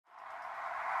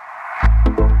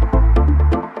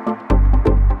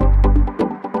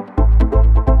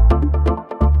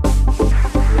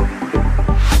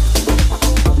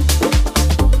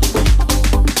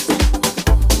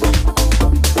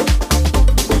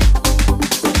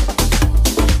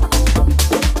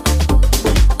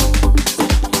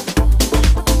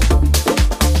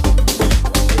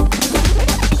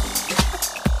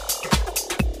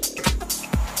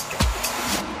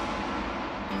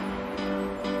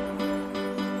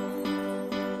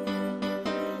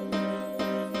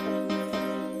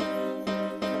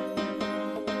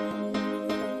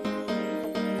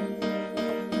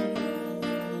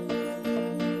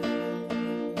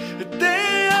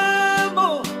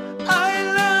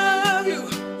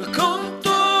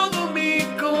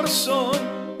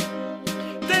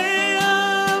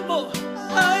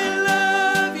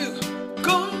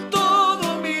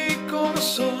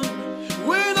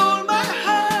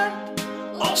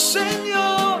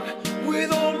Señor,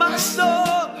 with all my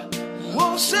soul.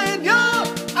 Oh Señor,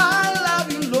 I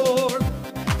love you, Lord.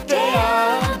 Te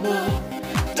amo,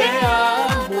 te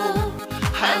amo.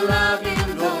 I love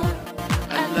you, Lord.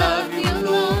 I love you,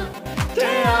 Lord.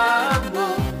 Te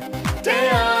amo, te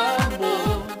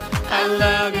amo. I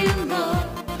love you, Lord.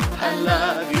 I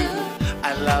love you.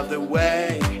 I love the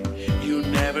way you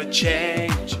never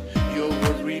change. Your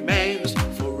word remains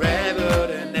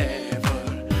forever and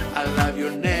ever. I love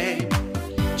your name,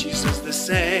 Jesus the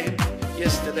same.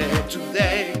 Yesterday,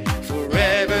 today,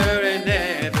 forever and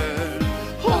ever.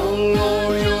 Oh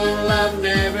Lord, your love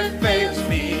never fails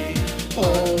me.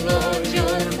 Oh Lord,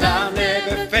 your love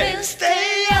never fails. Te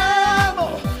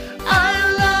amo, I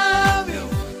love you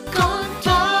con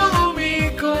todo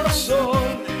mi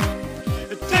corazón.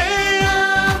 Te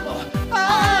amo,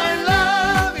 I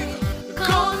love you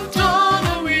con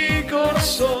todo mi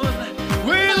corazón.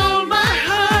 With all my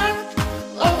heart,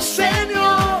 oh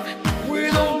Señor,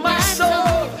 with all my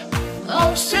soul,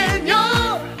 oh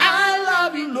Señor, I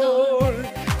love you, Lord.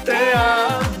 Te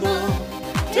amo,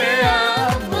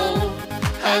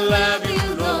 I love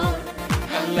you, Lord.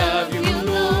 I love you,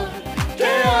 Lord. Te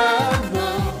amo,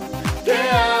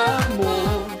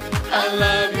 I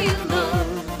love you, Lord.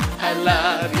 I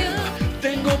love you.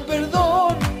 Tengo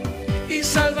perdón y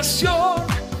salvación,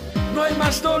 no hay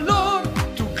más dolor,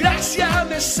 tu gracia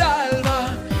me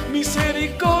salva,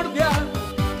 misericordia,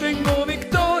 tengo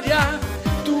victoria,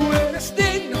 tú eres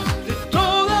digno de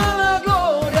toda la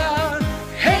gloria.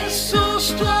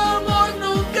 Jesús, tu amor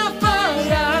nunca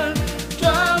falla, tu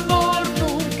amor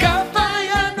nunca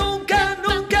falla, nunca,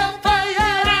 nunca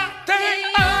fallará. Te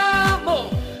amo,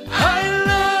 I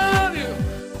love you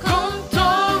con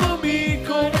todo mi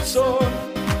corazón.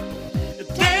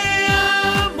 Te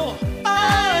amo,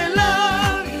 I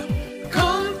love you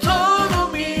con todo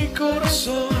mi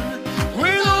corazón.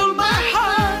 With all my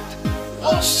heart,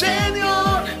 oh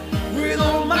Señor, with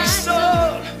all my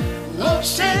soul, oh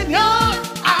Señor,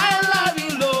 I love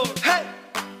you, Lord. Hey.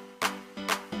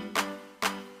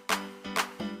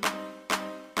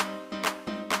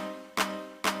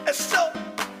 Eso.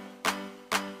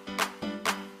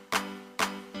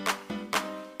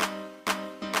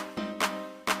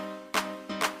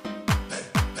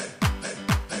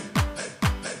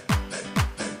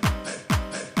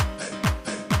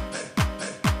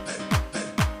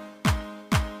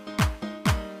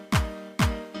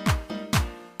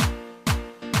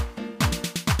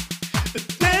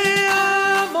 Te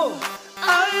amo,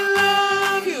 I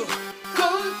love you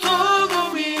con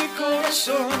todo mi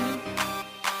corazón.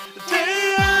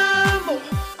 Te amo,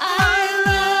 I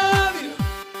love you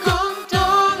con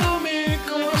todo mi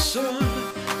corazón.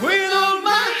 With all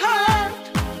my heart,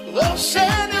 oh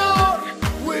Señor,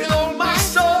 with all my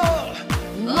soul,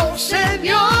 oh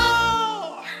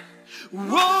Señor.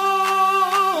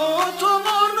 Oh, tu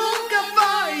amor nunca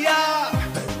falla.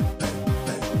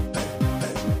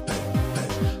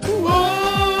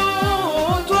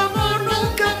 Oh, tu amor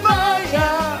nunca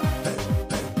falla.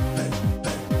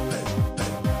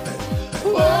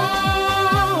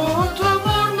 Oh, tu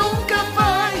amor nunca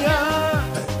falla.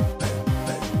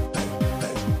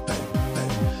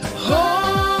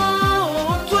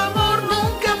 Oh, tu amor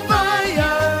nunca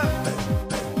falla.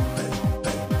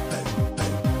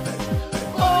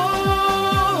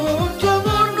 Oh, tu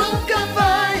amor nunca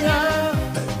falla.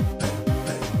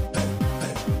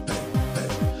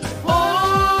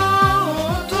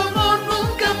 Oh, tu amor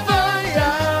nunca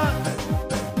falla.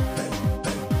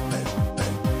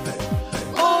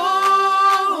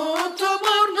 Oh, tu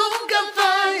amor nunca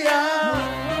falla.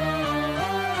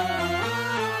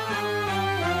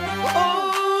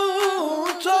 Oh,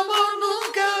 tu amor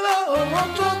nunca va,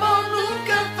 oh, tu amor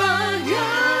nunca falla.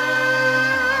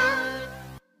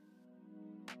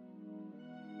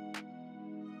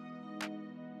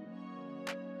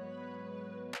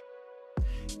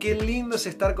 Qué lindo es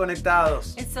estar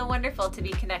conectados. It's so wonderful to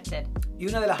be connected. Y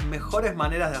una de las mejores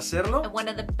maneras de hacerlo And one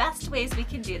of the best ways we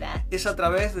can do that es a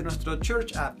través de nuestro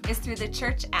Church App. is through the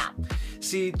church app.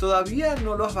 Si todavía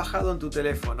no lo has bajado en tu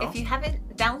teléfono, If you haven't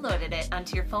downloaded it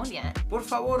onto your phone yet, por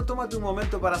favor, tómate un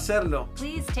momento para hacerlo.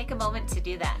 please take a moment to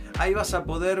do that. Ahí vas a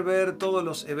poder ver todos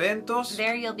los eventos,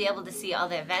 There you'll be able to see all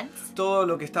the events, todo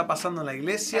lo que está pasando en la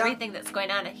iglesia. everything that's going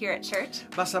on here at church,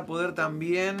 Vas a poder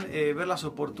también ver las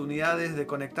oportunidades de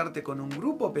conectarte con un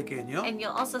grupo pequeño and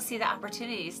you'll also see the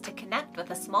opportunities to connect with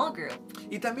a small group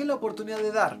y también la oportunidad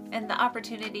de dar. and the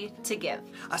opportunity to give.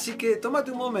 Así que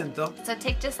tómate un momento So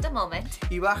take just a moment.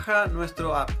 y baja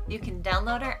nuestro app. You can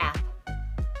download our app.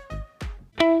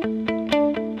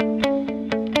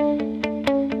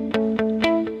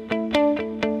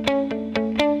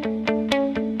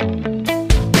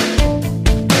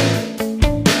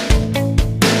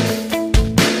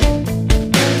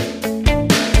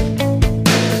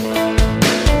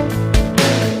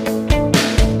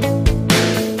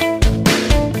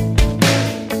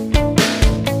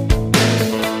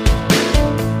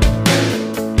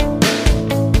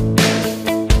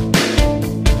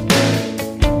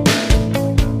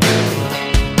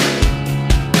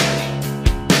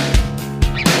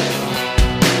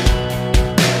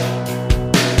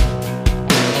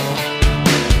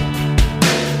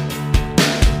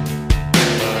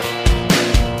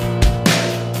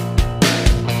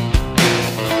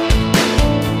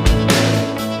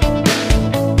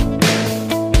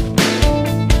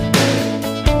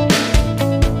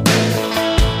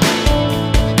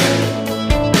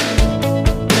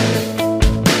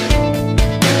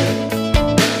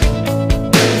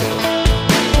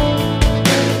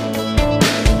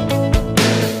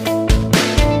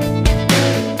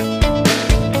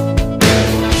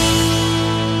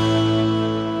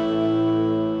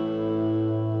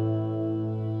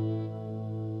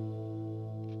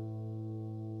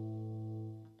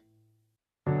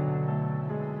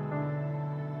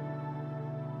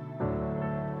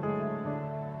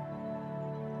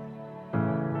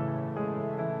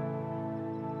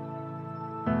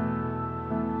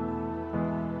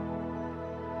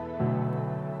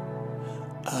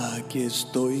 Aquí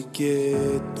estoy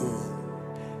quieto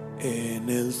en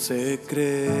el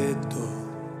secreto,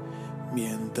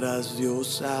 mientras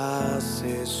Dios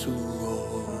hace su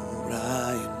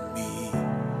obra en mí.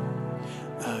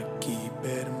 Aquí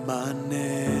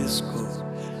permanezco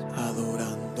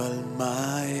adorando al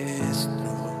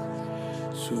Maestro,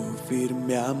 su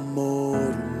firme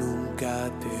amor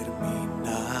nunca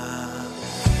termina.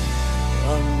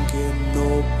 Aunque no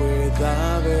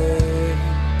pueda ver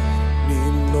ni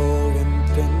logro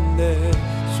entender,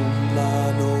 su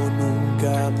mano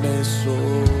nunca me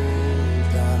soltará.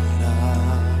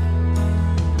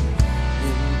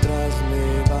 Mientras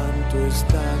levanto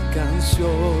esta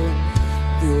canción,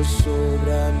 Dios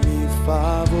obra a mi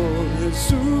favor,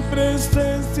 su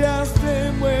presencia se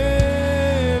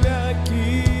mueve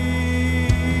aquí.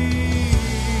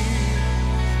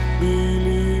 Mi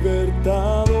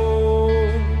libertador,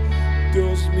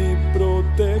 Dios mi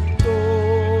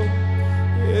protector,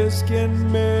 es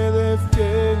quien me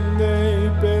defiende y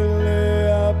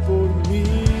pelea por mí.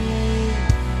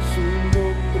 Su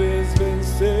nombre es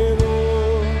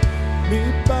vencedor, mi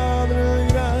Padre el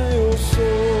gran yo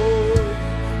soy.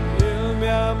 Él me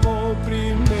amó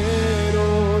primero,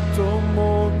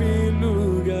 tomó mi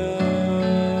lugar.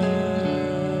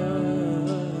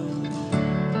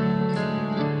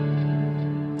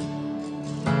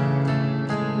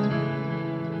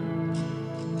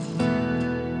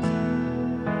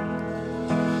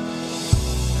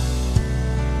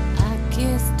 Aquí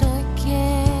estoy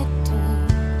quieto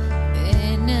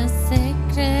en el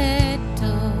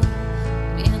secreto,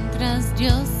 mientras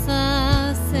Dios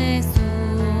hace su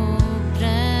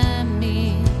obra en mí.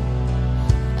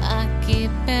 Aquí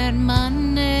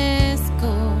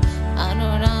permanezco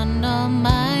adorando al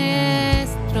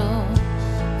Maestro,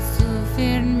 su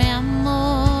firme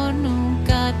amor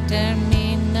nunca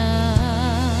termina.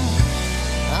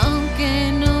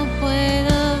 Aunque no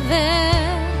pueda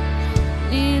ver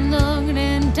ni logre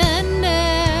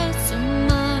entender, su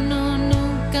mano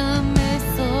nunca me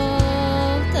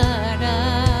soltará.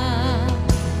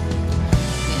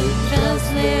 Mientras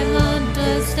levanto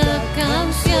esta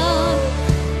canción,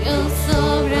 Dios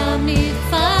obra a mi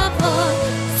favor,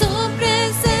 su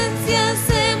presencia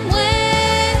se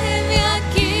mueve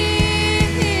aquí.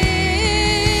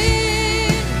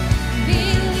 Mi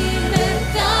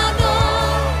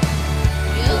libertador,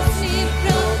 Dios mi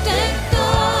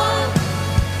protector,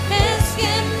 es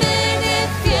quien me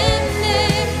defiende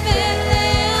y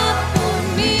pelea por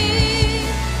mí.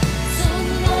 Su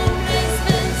nombre es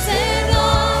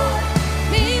vencedor,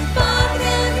 mi Padre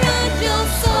el gran yo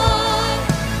soy.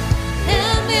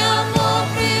 Él me amó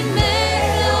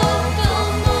primero,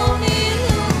 tomó mi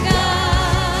lugar.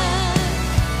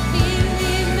 Mi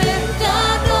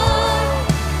libertador,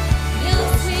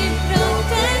 Dios mi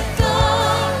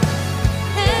protector,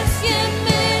 es quien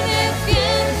me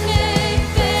defiende y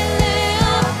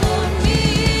pelea por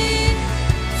mí.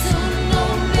 Su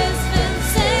nombre es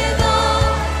vencedor,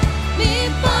 mi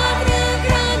Padre el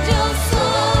gran yo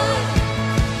soy.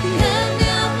 Él me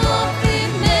amó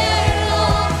primero,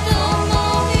 tomó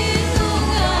mi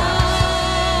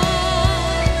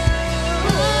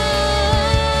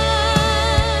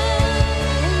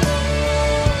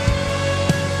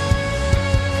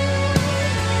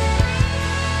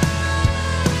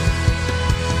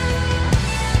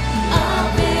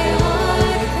Abre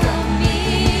hoy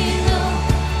camino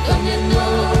donde no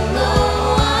lo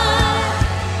hay.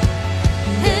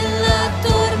 En la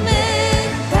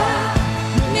tormenta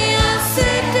me hace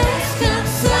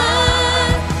descansar.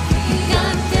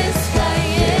 Gigantes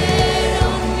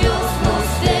cayeron, Dios los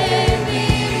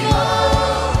derribó.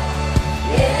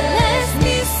 Él es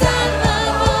mi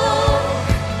Salvador,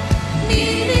 mi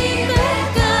libertador.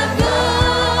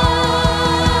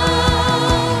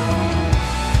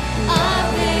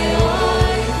 Abre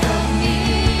hoy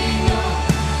camino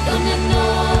donde no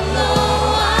lo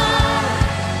hay.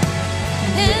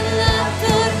 En la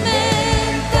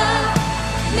tormenta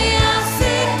me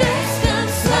hace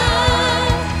descansar.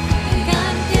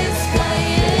 Gigantes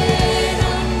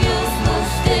cayeron, Dios los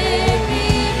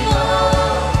derribó.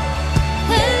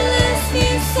 Él es mi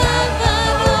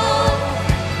Salvador,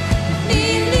 mi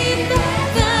libertador.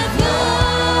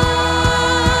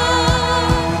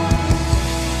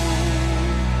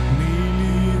 Mi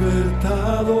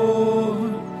libertador,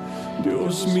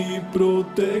 Dios mi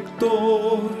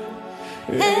protector,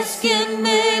 Es quien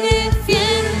me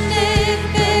defiende y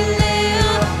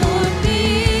pelea por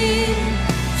mí.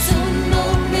 Su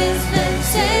nombre es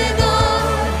vencedor,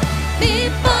 mi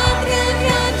Padre el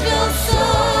gran yo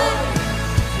soy.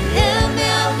 Él me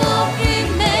amó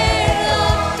primero,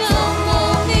 tomó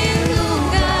mi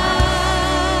lugar.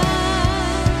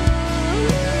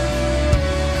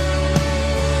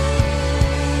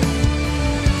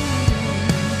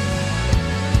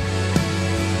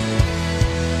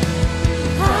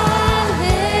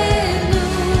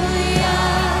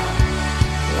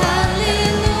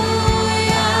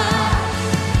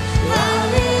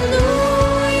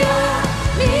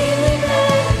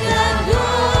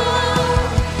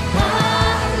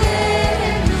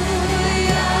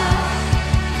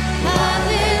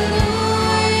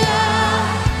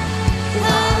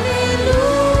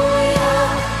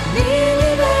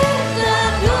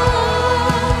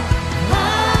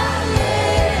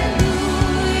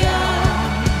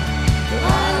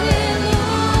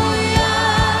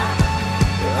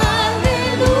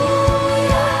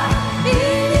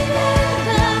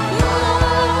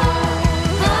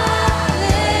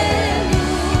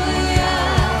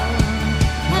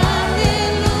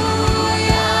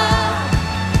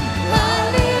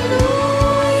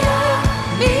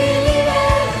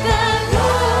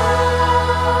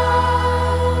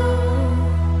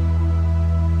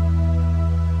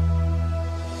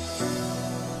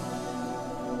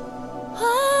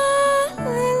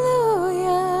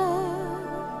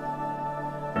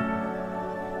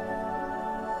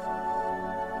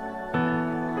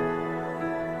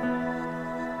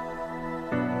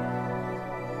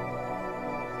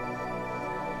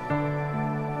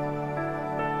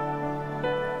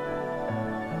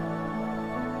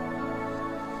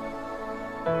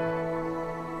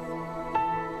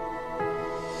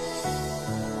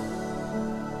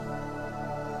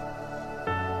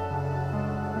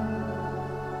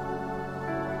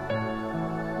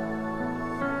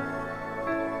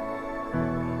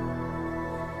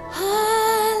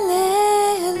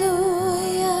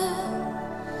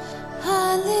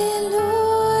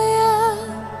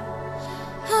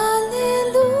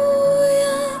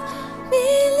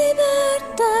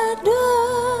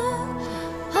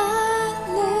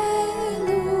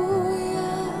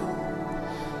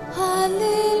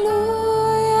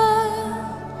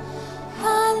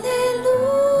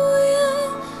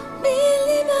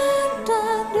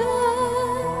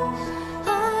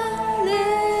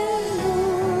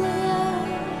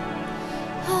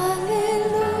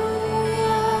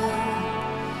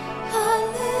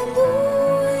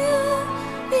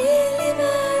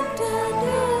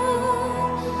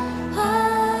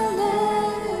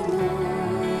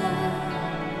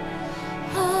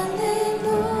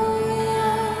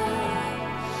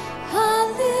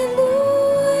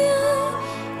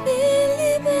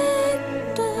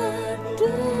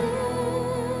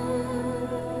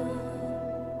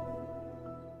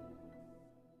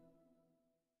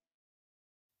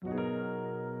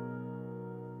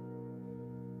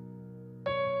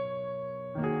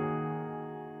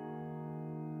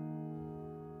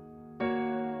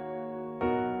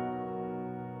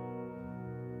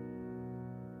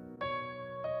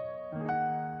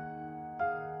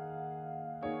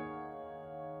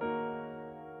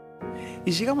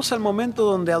 Y llegamos al momento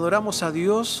donde adoramos a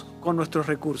Dios con nuestros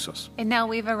recursos. And now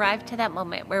we've arrived to that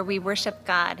moment where we worship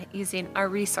God using our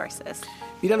resources.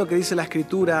 Mira lo que dice la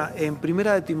Escritura en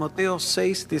 1 de Timoteo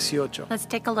 6:18. Let's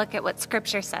take a look at what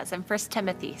Scripture says in 1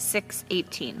 Timothy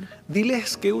 6:18.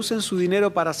 Diles que usen su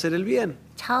dinero para hacer el bien.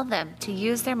 Tell them to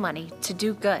use their money to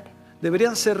do good.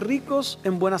 Deberían ser ricos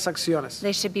en buenas acciones,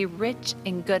 They should be rich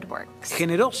in good works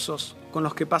generosos con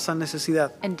los que pasan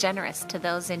necesidad and generous to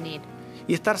those in need,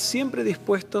 y estar siempre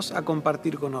dispuestos a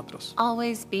compartir con otros.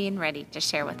 always being ready to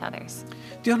share with others.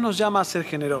 Dios nos llama a ser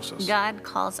generosos. God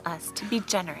calls us to be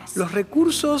generous. Los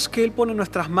recursos que Él pone en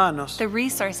nuestras manos The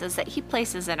resources that He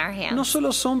places in our no hands,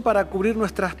 solo son para cubrir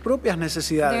nuestras propias they're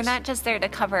necesidades, not just there to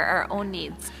cover our own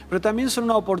needs, pero también son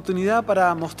una oportunidad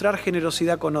para mostrar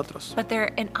generosidad con otros. but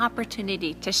they're an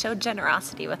opportunity to show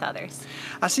generosity with others.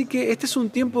 Así que este es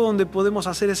un tiempo donde podemos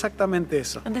hacer exactamente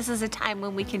eso. And this is a time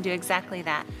when we can do exactly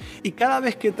that. Y cada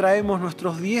vez que traemos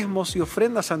nuestros diezmos y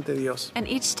ofrendas ante Dios, And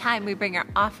each time we bring our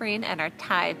offering and our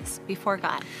tithes before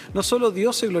God, no solo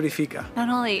Dios se glorifica, not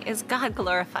only is God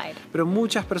glorified, pero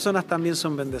muchas personas también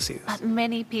son bendecidas. but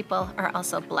many people are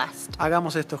also blessed.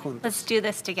 Hagamos esto juntos. Let's do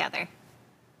this together.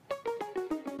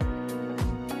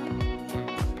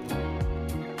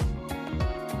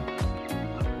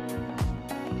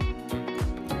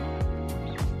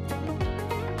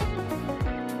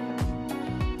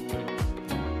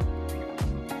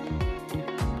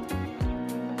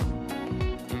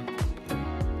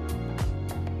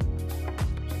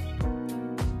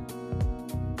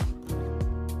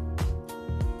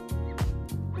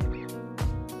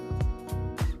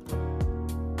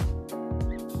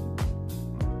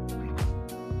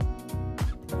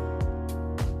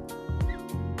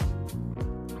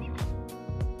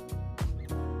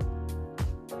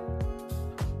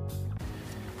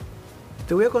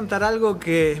 Te voy a contar algo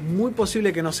que es muy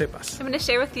posible que no sepas. I'm going to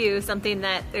share with you something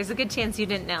that there's a good chance you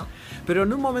didn't know. Pero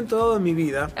en un momento dado de mi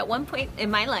vida, At one point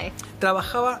in my life,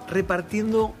 trabajaba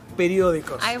repartiendo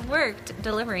periódicos. I worked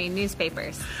delivering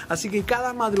newspapers. Así que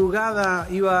cada madrugada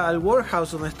iba al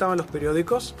warehouse donde estaban los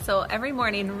periódicos So every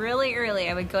morning, really early,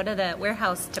 I would go to the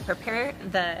warehouse to prepare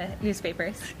the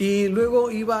newspapers. y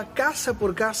luego iba casa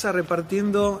por casa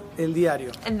repartiendo el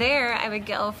diario. And there I would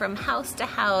go from house to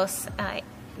house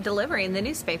delivering the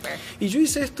newspaper. Y yo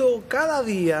hice esto cada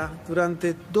día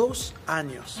durante 2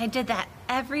 años. I did that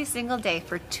every single day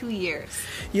for 2 years.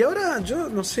 Y ahora yo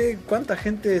no sé cuánta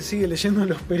gente sigue leyendo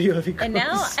los periódicos. And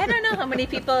now I don't know how many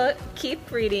people keep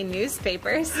reading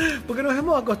newspapers Porque nos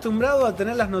hemos acostumbrado a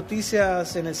tener las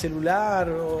noticias en el celular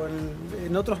o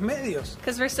en otros medios.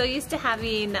 because we're so used to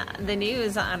having the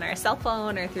news on our cell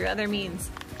phone or through other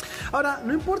means. Ahora,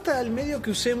 no importa el medio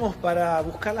que usemos para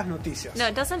buscar las noticias. No,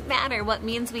 it doesn't matter what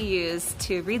means we use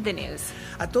to read the news.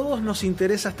 A todos nos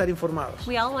interesa estar informados.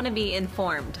 We all want to be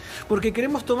informed Porque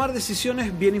queremos tomar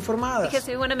decisiones bien informadas. because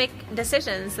we want to make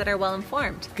decisions that are well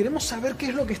informed. Queremos saber qué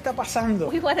es lo que está pasando.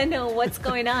 We want to know what's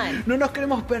going on. No nos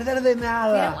queremos perder de We don't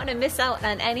nada. want to miss out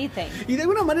on anything. Y de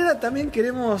alguna manera también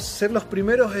queremos ser los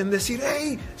primeros en decir,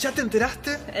 hey, ¿ya te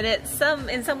enteraste? And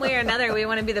in some way or another, we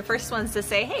want to be the first ones to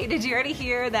say, hey, did you already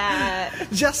hear that?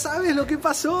 ¿Ya sabes lo que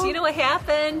pasó? Do you know what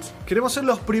happened? Queremos ser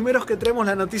los primeros que traemos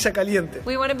la noticia caliente.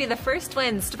 We want to be the first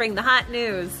ones to bring the hot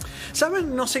news.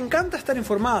 ¿Saben? Nos encanta estar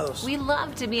informados. We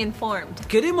love to be informed.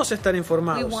 Queremos estar We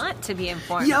informados. want to be Y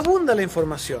informed. abunda la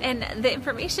información. And the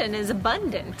information is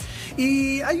abundant.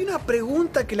 Y hay una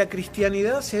pregunta que la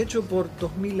cristianidad se ha hecho por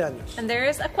 2000 años. And there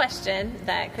is a question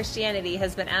that Christianity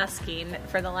has been asking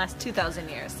for the last 2,000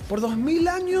 years. Por 2000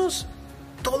 años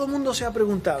todo el mundo se ha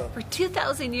preguntado, For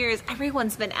 2,000 years,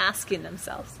 everyone's been asking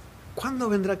themselves, ¿cuándo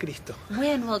vendrá Cristo?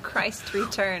 when will Christ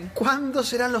return? ¿Cuándo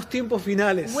serán los tiempos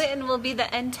finales? When will be the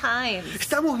end times?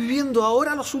 ¿Estamos viviendo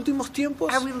ahora los últimos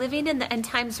tiempos? Are we living in the end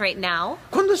times right now?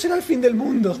 ¿Cuándo será el fin del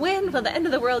mundo? When will the end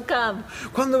of the world come?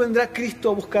 ¿Cuándo vendrá Cristo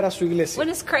a buscar a su iglesia? When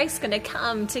is Christ going to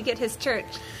come to get his church?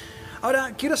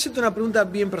 Ahora, quiero hacerte una pregunta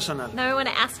bien personal. Now I want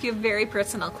to ask you a very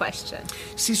personal question.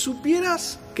 Si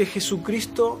supieras que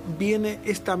Jesucristo viene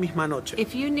esta misma noche,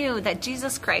 If you knew that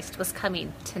Jesus Christ was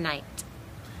coming tonight,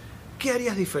 ¿qué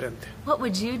harías diferente? what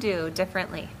would you do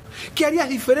differently? ¿Qué harías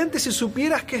diferente si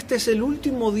supieras que este es el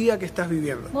último día que estás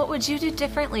viviendo? What would you do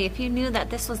differently if you knew that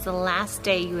this was the last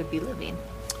day you would be living?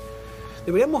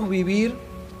 Deberíamos vivir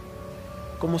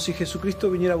como si Jesucristo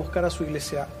viniera a buscar a su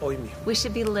iglesia hoy mismo. We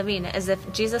should be living as if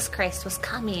Jesus Christ was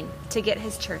coming to get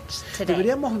his church today.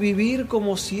 Deberíamos vivir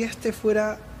como si este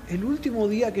fuera el último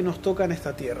día que nos toca en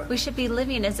esta tierra. We should be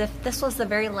living as if this was the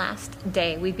very last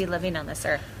day we'd be living on this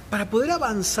earth. Para poder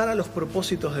avanzar a los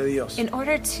propósitos de Dios. In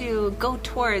order to go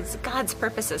towards God's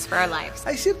purposes for our lives,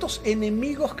 Hay ciertos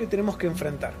enemigos que tenemos que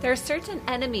enfrentar. there are certain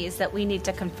enemies that we need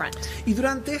to confront. Y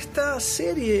durante esta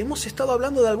serie hemos estado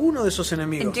hablando de algunos de esos And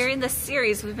enemigos. during this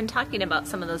series, we've been talking about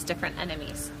some of those different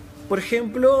enemies. Por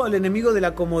ejemplo, el enemigo de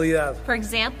la comodidad For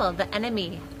example, the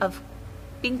enemy of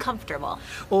being comfortable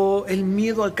o el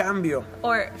miedo al cambio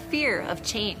or fear of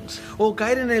change o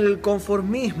caer en el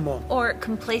conformismo. or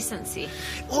complacency.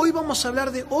 Hoy vamos a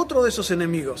hablar de otro de esos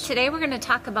enemigos Today, we're going to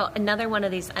talk about another one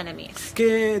of these enemies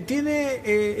que tiene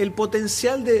el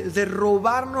potencial de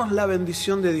robarnos la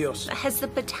bendición de Dios. that has the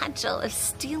potential of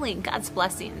stealing God's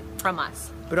blessing from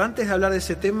us. Pero antes de hablar de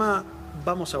ese tema,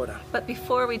 vamos a orar. But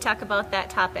before we talk about that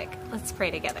topic, let's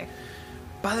pray together.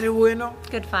 Padre bueno,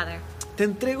 Good Father, te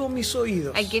entrego mis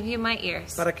oídos I give you my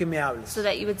ears para que me hables. so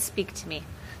that you would speak to me.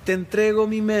 Te entrego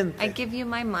mi I mente give you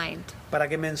my mind para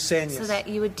que me so enseñes. that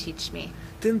you would teach me.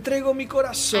 Te entrego mi I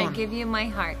corazón give you my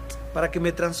heart para que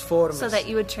me transformes. so that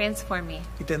you would transform me.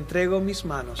 Y te entrego mis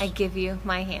manos I give you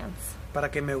my hands para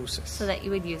que me uses. so that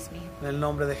you would use me. En el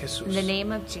nombre de Jesús. In the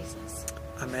name of Jesus.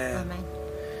 Amén. Amen.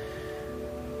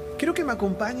 Quiero que me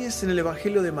acompañes en el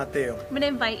Evangelio de Mateo. I'm going to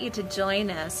invite you to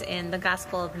join us in the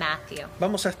Gospel of Matthew.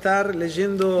 Vamos a estar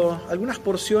leyendo algunas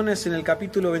porciones en el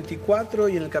capítulo 24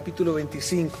 y en el capítulo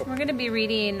 25. We're going to be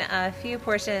reading a few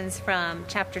portions from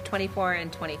chapter 24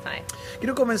 and 25.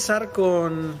 Quiero comenzar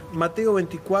con Mateo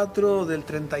 24 del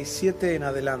 37 en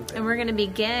adelante. And we're going to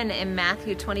begin in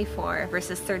Matthew 24,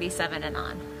 verses 37 and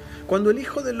on. Cuando el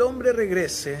Hijo del Hombre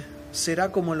regrese,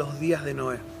 será como en los días de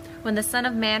Noé. When the Son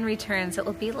of Man returns, it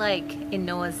will be like in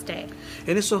Noah's day.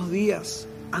 En esos días,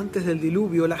 antes del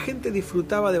diluvio, la gente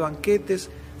disfrutaba de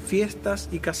banquetes, fiestas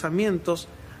y casamientos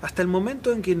hasta el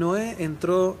momento en que Noé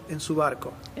entró en su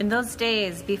barco. In those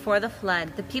days before the flood,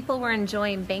 the people were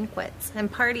enjoying banquets and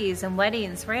parties and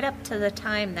weddings right up to the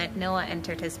time that Noah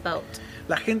entered his boat.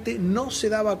 La gente no se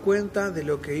daba cuenta de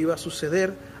lo que iba a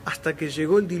suceder hasta que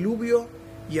llegó el diluvio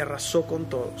y arrasó con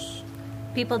todos.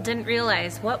 People didn't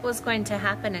realize what was going to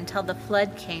happen until the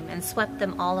flood came and swept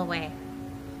them all away.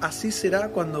 Así será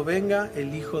cuando venga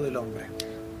el Hijo del Hombre.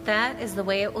 That is the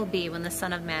way it will be when the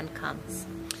Son of Man comes.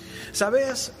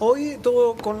 Sabes, hoy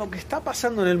todo con lo que está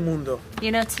pasando en el mundo,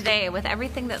 You know, today, with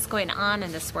everything that's going on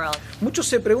in this world, muchos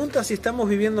se preguntan si estamos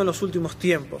viviendo en los últimos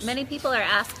tiempos. many people are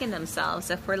asking themselves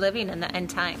if we're living in the end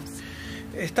times.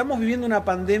 Estamos viviendo una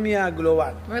pandemia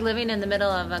global. We're living in the middle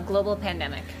of a global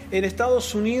pandemic. En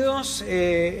Estados Unidos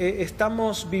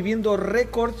estamos viviendo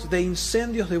récords de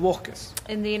incendios de bosques.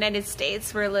 In the United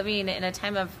States, we're living in a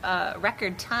time of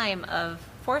record time of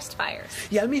forest fires.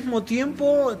 Y al mismo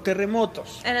tiempo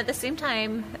terremotos. And at the same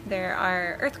time, there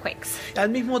are earthquakes. Al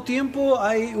mismo tiempo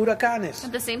hay huracanes.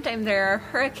 At the same time, there are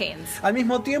hurricanes. Al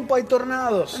mismo tiempo hay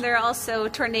tornados. And there are also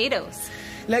tornadoes.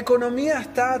 La economía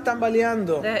está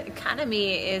tambaleando. The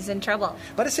economy is in trouble.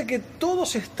 Parece que todo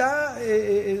se está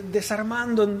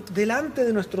desarmando delante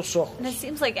de nuestros ojos. And it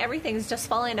seems like everything's just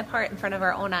falling apart in front of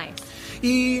our own eyes.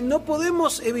 Y no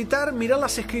podemos evitar mirar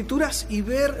las escrituras y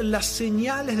ver las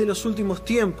señales de los últimos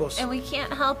tiempos. And we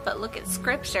can't help but look at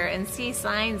scripture and see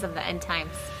signs of the end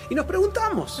times. Y nos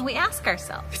preguntamos, And we ask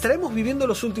ourselves, ¿estaremos viviendo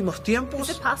los últimos is tiempos?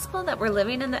 it possible that we're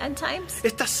living in the end times?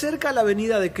 ¿Está cerca la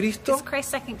venida de Cristo? Is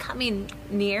Christ's second coming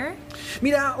near?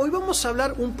 Mira, hoy vamos a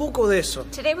hablar un poco de eso.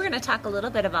 Today we're going to talk a little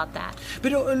bit about that.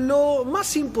 Pero lo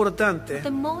más importante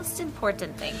The most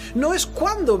important thing no es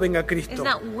cuándo venga is Cristo,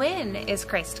 not when is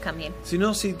Christ coming,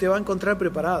 sino si te va a encontrar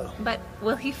preparado. but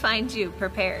will he find you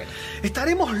prepared?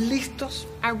 ¿Estaremos listos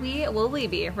Will we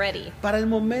be ready para el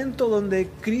momento donde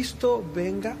Cristo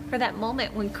venga? for that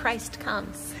moment when Christ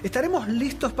comes? ¿Estaremos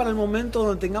listos para el momento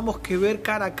donde tengamos que ver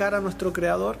cara a cara a nuestro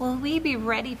Creador? Will we be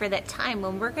ready for that time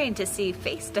when we're going to see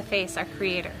face to face our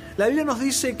Creator? La Biblia nos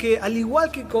dice que al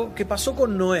igual que pasó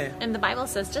con Noé, And the Bible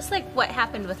says, just like what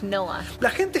happened with Noah, la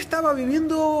gente estaba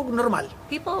viviendo normal.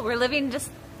 people were living just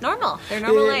normal, their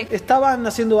normal life. Estaban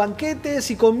haciendo banquetes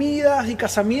y comidas y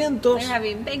casamientos, They're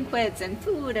having banquets and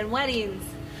food and weddings.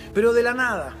 pero de la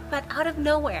nada, But out of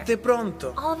nowhere, de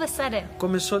pronto, all of a sudden,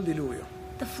 comenzó el diluvio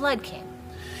the flood came.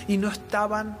 y no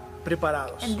estaban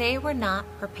preparados. And they were not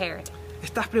prepared.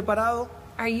 ¿Estás preparado?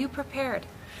 Are you prepared?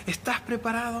 ¿Estás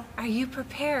preparado? Are you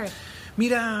prepared?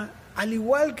 Mira, Al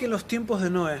igual que en los tiempos de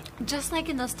Noé, Just like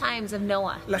in those times of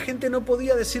Noah, la gente no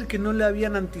podía decir que no le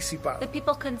habían anticipado. the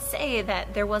people couldn't say that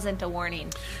there wasn't a warning.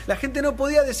 La gente no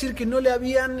podía decir que no le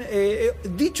habían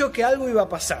dicho que algo iba a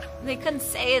pasar. They couldn't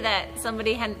say that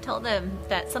somebody hadn't told them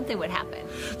that something would happen.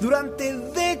 Durante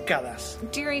décadas,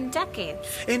 During decades,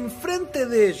 enfrente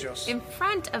de ellos, in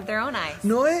front of their own eyes,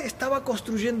 Noé estaba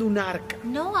construyendo un arca.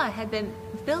 Noah had been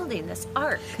building this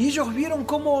ark. Y ellos vieron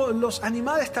cómo los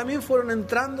animales también fueron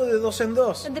entrando de dos en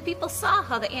dos. And the people saw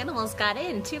how the animals got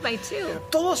in 2 by 2.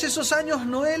 Todos esos años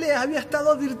Noé les había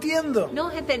estado advirtiendo: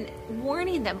 Noah had been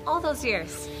warning them all those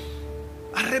years.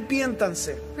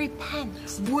 arrepiéntanse, Repent.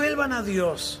 vuelvan a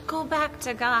Dios. Go back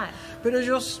to God. Pero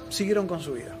ellos siguieron con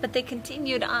su vida. But they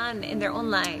continued on in their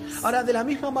own lives. Ahora, de la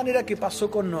misma manera que pasó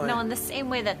con Noé, Now, in the same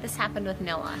way that this happened with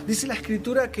Noah, dice la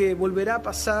Escritura que volverá a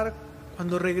pasar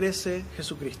cuando regrese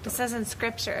Jesucristo. it says in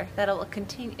Scripture that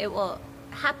it will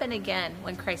happen again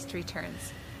when Christ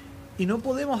returns. Y no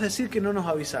podemos decir que no nos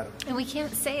avisaron. And we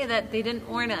can't say that they didn't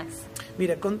warn us.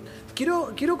 Mira,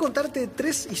 quiero contarte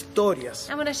tres historias.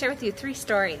 I want to share with you 3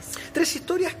 stories. Tres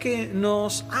historias que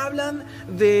nos hablan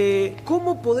de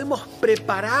cómo podemos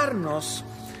prepararnos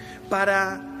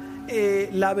para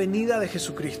la venida de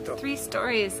Jesucristo. 3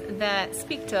 stories that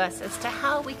speak to us as to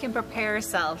how we can prepare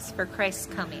ourselves for Christ's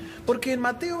coming. Porque en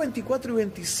Mateo 24 y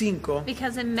 25,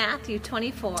 Because in Matthew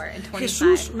 24 and 25,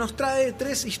 Jesús nos trae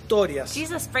tres historias,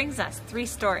 Jesus brings us 3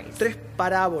 stories, tres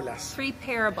parábolas, 3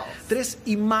 parables, tres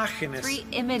imágenes, 3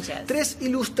 images, tres 3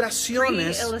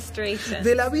 ilustraciones illustrations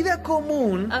de la vida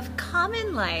común of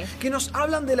common life que nos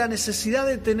hablan de la necesidad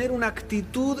de tener una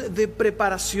actitud de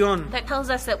preparación. that tells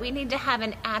us that we need to have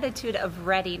an attitude of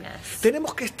readiness.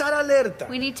 Tenemos que estar alerta.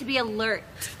 We need to be alert.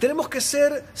 Tenemos que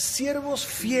ser siervos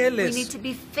We need fieles. to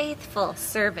be faithful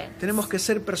servants. Tenemos que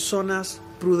ser personas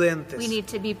We prudentes. need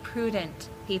to be prudent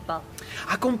people.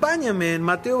 Acompáñame en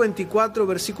Mateo 24,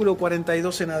 versículo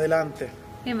 42 en adelante.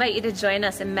 We invite you to join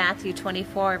us in Matthew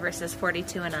 24, verses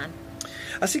 42 and on.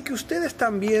 Así que ustedes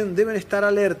también deben estar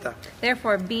alerta,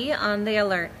 Therefore, be on the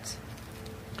alert,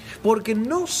 porque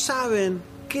no saben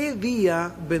qué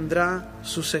día vendrá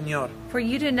su Señor. for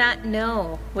you do not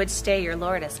know which day your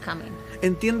Lord is coming.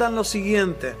 Entiendan lo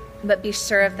siguiente: But be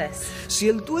sure of this. si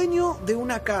el dueño de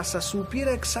una casa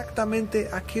supiera exactamente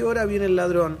a qué hora viene el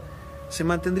ladrón, se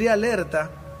mantendría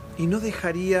alerta y no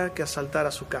dejaría que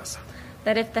asaltara su casa.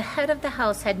 That if the head of the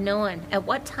house had known at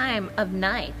what time of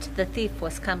night the thief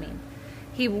was coming,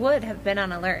 he would have been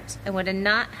on alert and would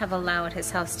not have allowed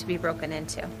his house to be broken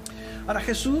into. Ahora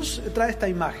Jesús trae esta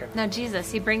imagen Now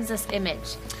Jesus, he brings this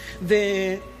image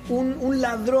de un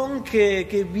ladrón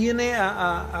que viene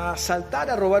a asaltar,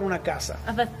 a robar una casa.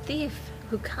 of a thief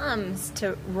who comes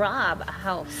to rob a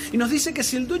house. Y nos dice que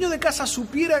si el dueño de casa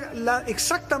supiera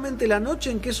exactamente la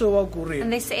noche en que eso va a ocurrir,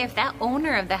 And they say if that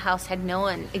owner of the house had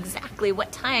known exactly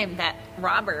what time that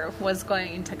robber was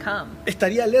going to come,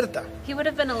 estaría alerta he would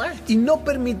have been alert. y no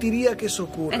permitiría que eso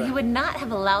ocurra. And he would not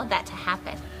have allowed that to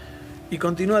happen. Y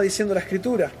continúa diciendo la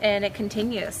Escritura: And it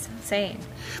continues saying,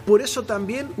 por eso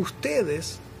también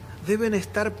ustedes deben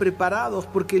estar preparados,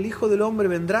 porque el Hijo del Hombre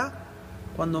vendrá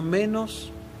cuando menos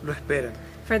lo esperen.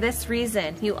 for this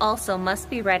reason you also must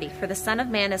be ready, for the Son of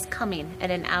Man is coming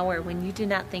at an hour when you do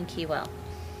not think he will.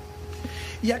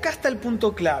 Y acá está el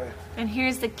punto clave. And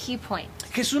here's the key point.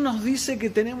 Jesús nos dice que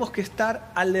tenemos que estar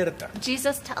alerta.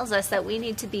 Jesus tells us that we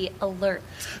need to be alert.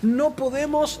 No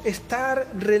podemos estar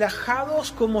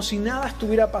relajados como si nada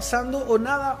estuviera pasando o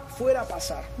nada fuera a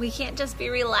pasar. We can't just be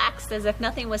relaxed as if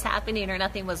nothing was happening or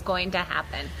nothing was going to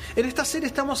happen. En esta serie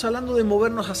estamos hablando de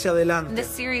movernos hacia In adelante. this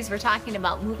series, we're talking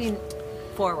about moving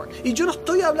forward. Y yo no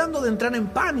estoy hablando de entrar en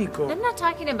pánico, I'm not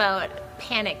talking about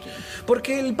panicking,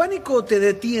 porque el pánico te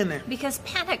detiene, because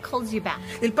panic holds you back.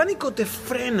 el pánico te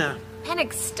frena.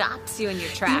 Panic stops you in your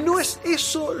Y tracks. no es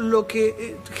eso lo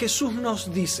que Jesús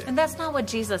nos dice. And that's not what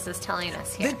Jesus is telling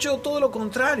us De here. hecho, todo lo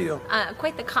contrario.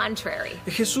 Quite the contrary.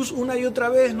 Jesús una y otra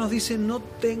vez nos dice: no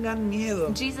tengan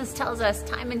miedo, Jesus tells us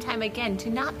time and time again,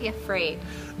 do not be afraid.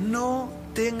 no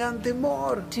tengan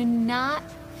temor. Do not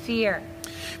fear.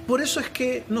 Por eso es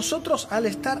que nosotros, al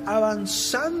estar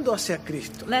avanzando hacia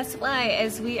Cristo, That's why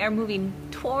as we are moving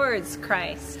towards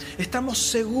Christ, estamos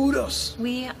seguros,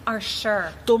 we are sure,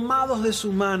 tomados de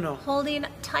su mano, holding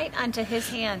tight onto his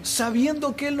hand,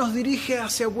 sabiendo que Él nos dirige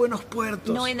hacia buenos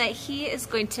puertos. knowing that he is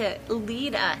going to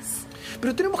lead us.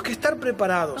 Pero tenemos que estar But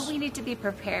preparados, we need to be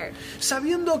prepared,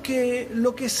 sabiendo que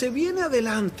lo que se viene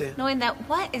adelante knowing that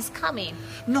what is coming,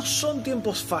 no son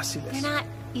tiempos fáciles. they're not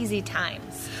easy times.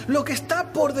 Lo que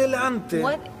está por delante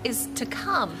What is to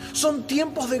come, son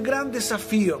tiempos de gran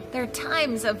desafío. they're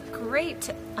times of great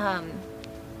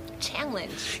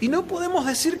challenge. Y no podemos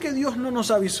decir que Dios no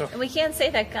nos avisó. And we can't say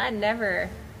that God never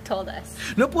told us.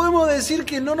 No podemos decir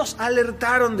que no nos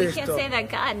alertaron de We can't esto. say that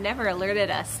God never alerted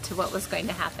us to what was going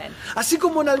to happen. Así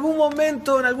como en algún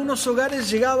momento en algunos hogares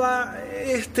llegaba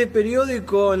este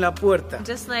periódico en la puerta.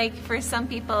 Just like for some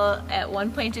people, at one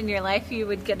point in your life, you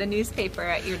would get a newspaper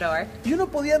at your door. Y uno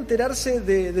podía enterarse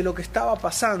de lo que estaba And you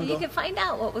pasando. could find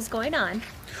out what was going on.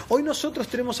 Hoy nosotros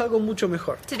tenemos algo mucho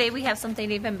mejor. Today we have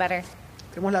something even better.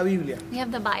 Tenemos la Biblia, We have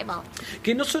the Bible.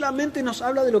 que no solamente nos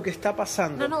habla de lo que está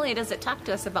pasando, Not only does it talk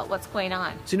to us about what's going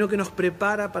on, sino que nos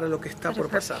prepara para lo que está but it por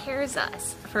pasar. prepares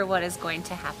us for what is going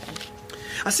to happen.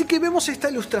 Así que vemos esta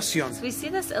ilustración So we see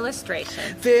this illustration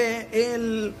de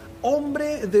el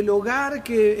hombre del hogar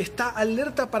que está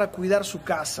alerta para cuidar su the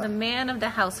casa. man of the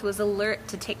house who was alert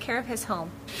to take care of his home.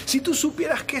 Si tú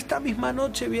supieras que esta misma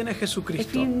noche viene If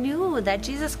Jesucristo, you knew that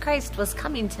Jesus Christ was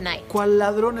coming tonight, cual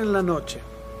ladrón en la noche,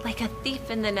 like a thief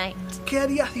in the night, ¿qué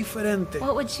harías diferente?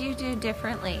 what would you do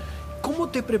differently? ¿Cómo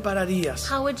te prepararías?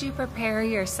 How would you prepare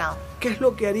yourself? ¿Qué es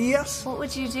lo que harías What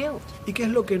would you do? y qué es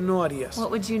lo que no harías?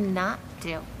 What would you not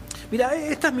do? Mira,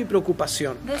 esta es mi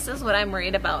preocupación. This is what I'm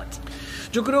worried about.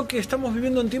 Yo creo que estamos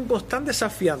viviendo en tiempos tan I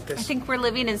desafiantes think we're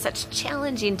living in such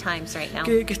challenging times right now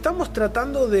que estamos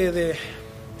tratando de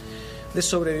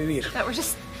sobrevivir, that we're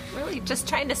just really just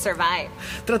trying to survive,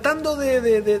 tratando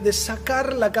de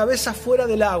sacar la cabeza fuera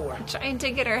del agua, trying to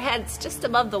get our heads just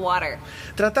above the water,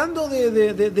 tratando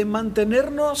de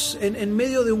mantenernos en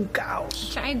medio de un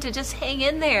caos. trying to just hang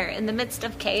in there in the midst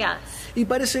of chaos. Y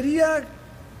parecería,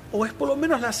 o es por lo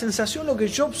menos la sensación lo que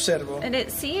yo observo, And it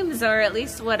seems, or at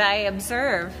least what I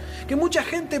observe, que mucha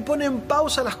gente pone en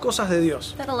pausa las cosas de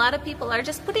Dios. that a lot of people are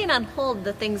just putting on hold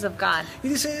the things of God. Y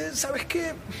dice, ¿sabes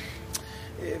qué?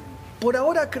 Por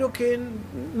ahora creo que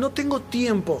no tengo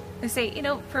tiempo, They say, you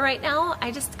know, for right now,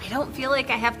 I don't feel like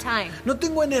I have time. no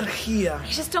tengo energía, I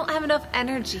just don't have enough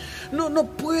energy. no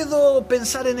puedo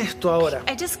pensar en esto ahora.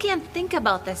 I just can't think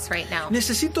about this right now.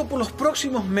 Necesito por los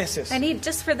próximos meses I need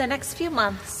just for the next few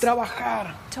months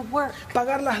trabajar, to work,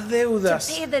 pagar las to deudas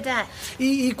pay the debt,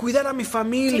 y cuidar a mi take care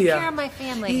familia of my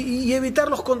family, y evitar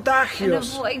los and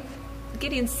contagios. avoid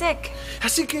getting sick.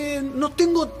 Así que no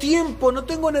tengo tiempo, no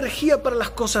tengo energía para las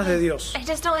cosas de Dios. I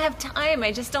just don't have time.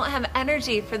 I just don't have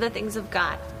energy for the things of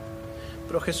God.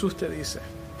 Pero Jesús te dice,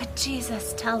 But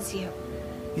Jesus tells you,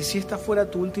 ¿y si esta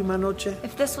fuera tu última noche?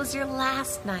 if this was your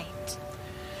last night,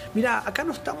 Mira, acá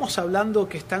no estamos hablando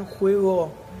que está en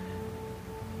juego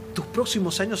tus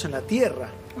próximos años en la tierra.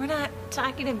 we're not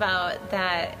talking about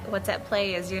that what's at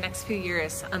play is your next few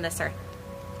years on this earth.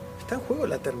 Está en juego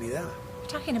la eternidad.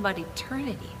 We're talking about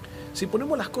eternity. Si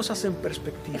ponemos las cosas en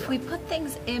perspectiva, If we put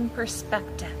things in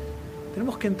perspective,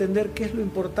 tenemos que entender qué es lo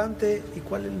importante y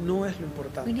cuál no es lo we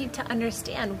importante. need to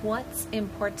understand what's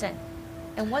important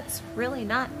and what's really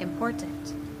not important.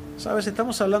 Sabes,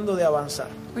 estamos hablando de avanzar,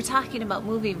 We're talking about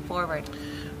moving forward,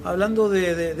 hablando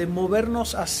de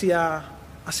movernos hacia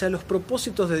los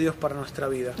propósitos de Dios para nuestra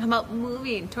vida. about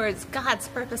moving towards God's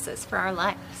purposes for our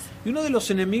lives. Y uno de los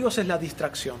enemigos es la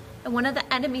distracción. And one of the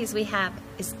enemies we have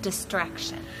is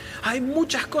distraction. Hay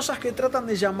muchas cosas que tratan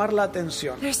de llamar la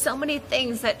atención. There's so many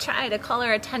things that try to call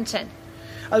our attention.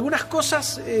 Algunas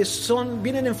cosas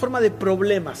vienen en forma de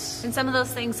problemas. And some of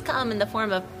those things come in the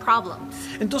form of problems.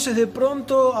 Entonces de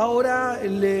pronto ahora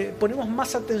le ponemos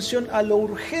más atención a lo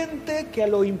urgente que a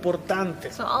lo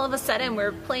importante. So all of a sudden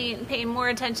we're paying more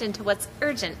attention to what's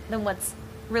urgent than what's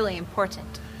really important.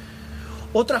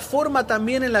 Otra forma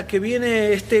también en la que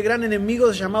viene este gran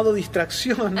enemigo llamado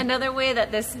distracción Another way that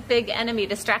this big enemy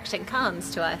distraction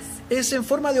comes to us es en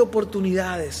forma de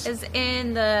oportunidades. is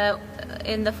in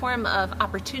the form of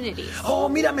opportunities. Oh,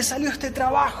 mira, me salió este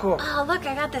trabajo. Oh, look,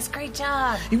 I got this great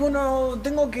job. Y bueno,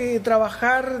 tengo que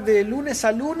trabajar de lunes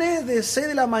a lunes, de 6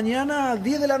 de la mañana a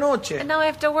 10 de la noche. And now I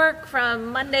have to work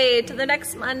from Monday to the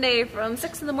next Monday from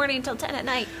 6 in the morning till 10 at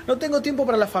night. No tengo tiempo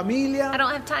para la I familia,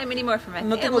 don't have time anymore for my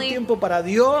no tengo family. tiempo para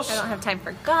Dios, I don't have time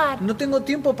for God. no tengo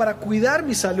tiempo para cuidar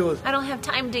mi salud. I don't have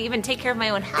time to even take care of my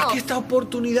own Es health. que esta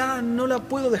oportunidad no la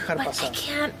puedo dejar But I pasar.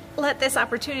 can't let this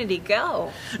opportunity go.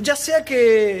 Ya sea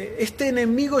que este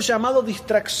enemigo llamado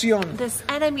distracción This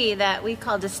enemy that we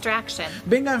call distraction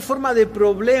venga en forma de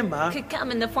problema could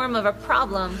come in the form of a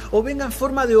problem. o venga en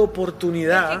forma de It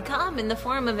oportunidad, could come in the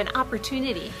form of an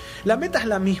opportunity. la meta es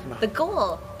la misma. The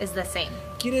goal is the same.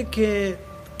 Quiere que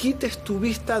quites tu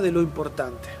vista de lo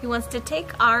importante. He wants to take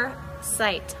our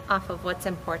sight off of what's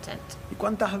important. ¿Y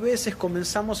cuántas veces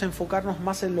comenzamos a enfocarnos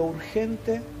más en lo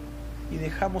urgente y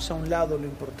dejamos a un lado lo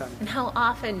importante? And how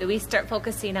often do we start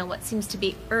focusing on what seems to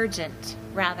be urgent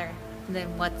rather than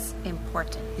what's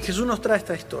important. Y Jesús nos trae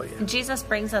esta historia. Jesus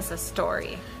brings us a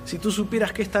story. Si tú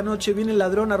supieras que esta noche viene el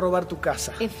ladrón a robar tu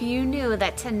casa, If you knew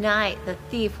that tonight the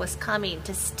thief was coming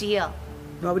to steal,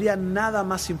 no habría nada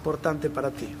más importante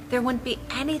para ti there wouldn't be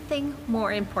anything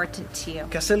more important to you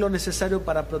que hacer lo necesario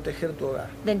para proteger tu hogar.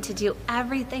 than to do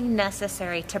everything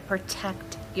necessary to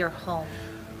protect your home.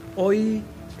 Hoy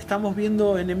estamos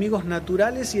viendo enemigos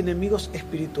naturales y enemigos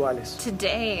espirituales.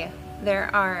 Today, there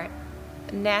are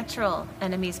natural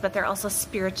enemies, but there are also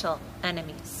spiritual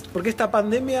enemies. Porque esta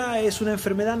pandemia es una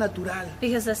enfermedad natural,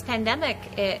 Because this pandemic,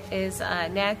 it is a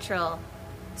natural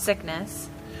sickness,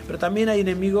 pero también hay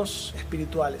enemigos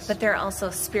espirituales but there are also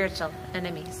spiritual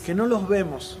enemies que no los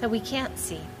vemos, that we can't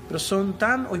see. pero son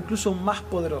tan o incluso más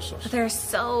poderosos. But they're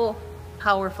so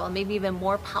powerful, maybe even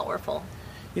more powerful.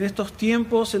 Y en estos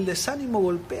tiempos el desánimo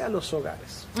golpea los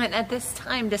hogares. And at this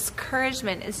time,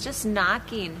 discouragement is just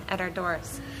knocking at our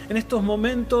doors. En estos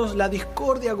momentos la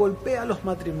discordia golpea los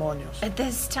matrimonios. At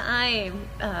this time,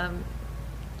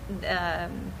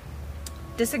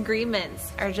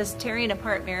 disagreements are just tearing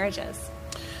apart marriages.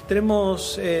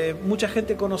 Tenemos mucha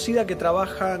gente conocida que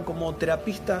trabajan como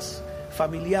terapistas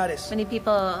familiares. Many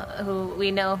people who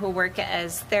we know who work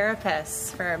as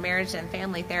therapists for marriage and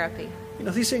family therapy. Y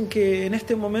nos dicen que en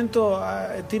este momento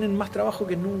tienen más trabajo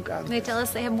que nunca They antes. tell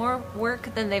us they have more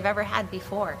work than they've ever had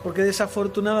before. Porque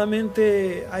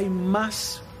desafortunadamente hay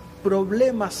más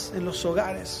problemas en los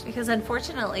hogares. Because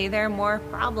unfortunately, there are more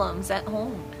problems at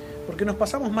home. Porque nos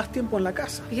pasamos más tiempo en la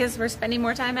casa. Because we're spending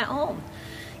more time at home.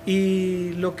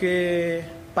 Y lo que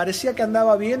parecía que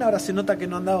andaba bien, ahora se nota que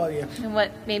no andaba bien. And what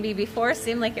maybe before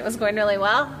seemed like it was going really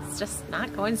well, it's just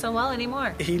not going so well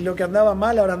anymore. Y lo que andaba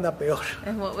mal, ahora anda peor.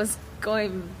 And what was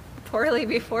going poorly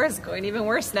before is going even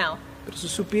worse now. Pero si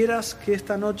supieras que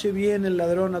esta noche viene el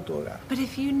ladrón a tu hogar, But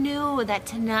if you knew that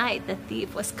tonight the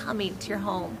thief was coming to your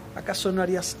home, ¿acaso no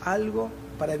harías algo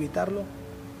para evitarlo?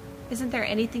 isn't there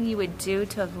anything you would do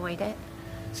to avoid it?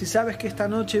 Si sabes que esta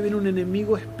noche viene un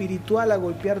enemigo espiritual a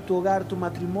golpear tu hogar, tu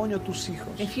matrimonio, tus hijos,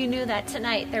 If you knew that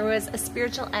tonight there was a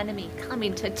spiritual enemy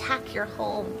coming to attack your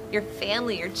home, your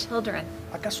family, your children,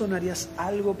 ¿acaso no harías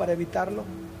algo para evitarlo?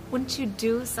 wouldn't you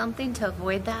do something to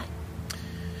avoid that?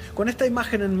 Con esta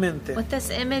imagen en mente, With this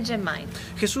image in mind,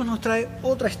 Jesús nos trae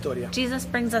otra historia. Jesus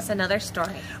brings us another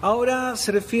story. Ahora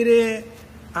se refiere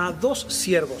a dos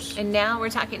siervos. And now we're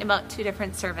talking about two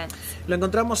different servants. Lo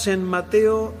encontramos en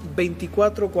Mateo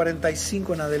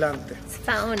 24:45 en adelante. It's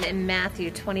found in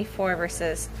Matthew 24,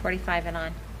 verses 45 and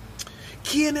on.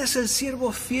 ¿Quién es el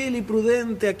siervo fiel y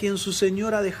prudente a quien su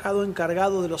señor ha dejado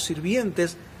encargado de los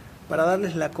sirvientes para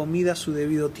darles la comida a su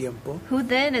debido tiempo? Who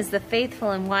then is the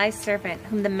faithful and wise servant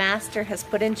whom the master has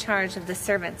put in charge of the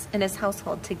servants in his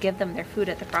household to give them their food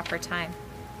at the proper time?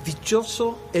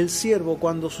 Dichoso el siervo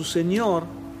cuando su señor,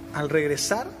 al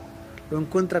regresar, lo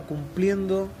encuentra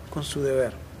cumpliendo con su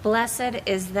deber. Blessed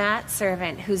is that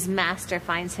servant whose master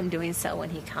finds him doing so when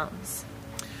he comes.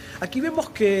 Aquí vemos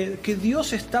que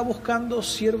Dios está buscando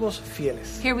siervos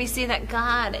fieles. Here we see that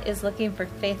God is looking for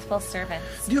faithful servants.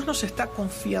 Dios nos está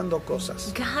confiando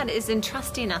cosas. God is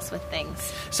entrusting us with things.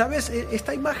 ¿Sabes?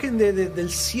 Esta imagen del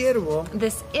siervo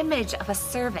This image of a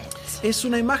servant es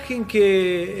una imagen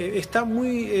que está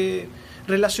muy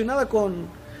relacionada con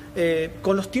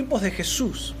los tiempos de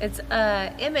Jesús. It's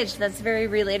an image that's very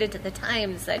related to the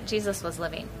times that Jesus was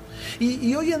living.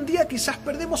 Y hoy en día quizás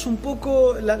perdemos un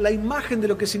poco la imagen de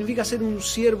lo que significa ser un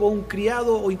siervo, un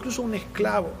criado o incluso un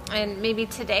esclavo. And maybe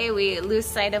today we lose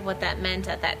sight of what that meant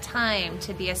at that time,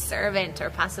 to be a servant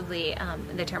or possibly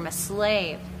the term a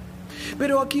slave.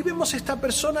 Pero aquí vemos esta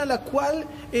persona a la cual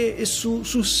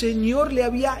su señor le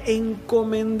había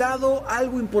encomendado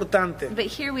algo importante. But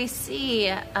here we see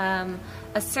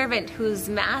a servant whose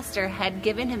master had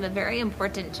given him a very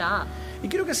important job. Y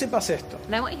quiero que sepas esto.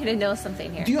 And I want you to know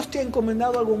something here. Dios te ha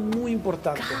encomendado algo muy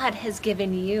importante. God has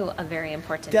given you a very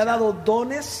important Te ha job. dado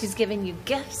dones, He's given you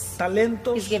gifts.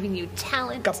 talentos, He's given you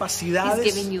talent. capacidades.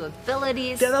 He's given you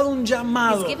abilities. Te ha dado un He's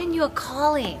llamado. given you a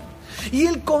calling. Y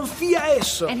Él confía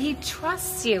eso. And He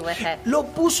trusts you with it. Lo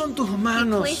puso en tus He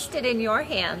manos. placed it in your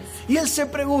hands. Y Él se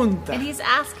pregunta, And He's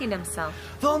asking Himself,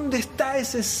 ¿dónde está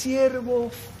ese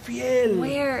siervo fiel?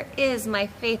 where is my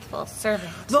faithful servant?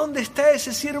 ¿Dónde está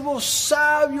ese siervo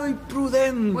sabio y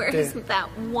Where is prudente? that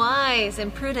wise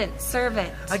and prudent servant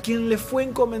A quien le fue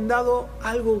encomendado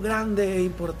algo grande e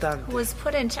importante. who was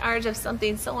put in charge of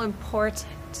something so important?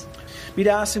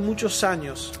 Mira, hace muchos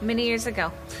años Many years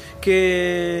ago,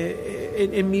 que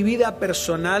en mi vida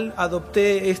personal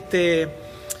adopté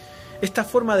esta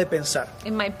forma de pensar.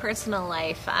 in my personal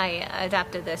life, I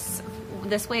adopted this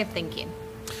way of thinking.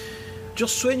 Yo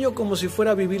sueño como si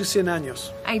fuera a vivir 100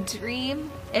 años, I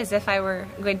dream as if I were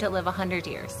going to live 100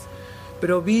 years.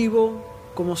 pero vivo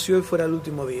como si hoy fuera el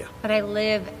último día. But I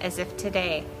live as if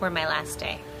today were my last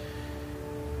day.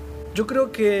 Yo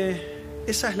creo que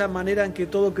esa es la manera en que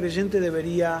todo creyente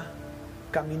debería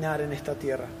caminar en esta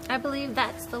tierra. I believe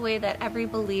that's the way that every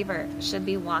believer should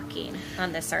be walking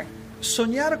on this earth.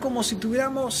 Soñar como si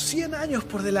tuviéramos 100 años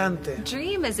por delante.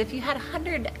 Dream as if you had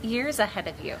 100 years ahead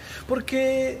of you.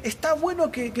 Porque está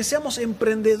bueno que seamos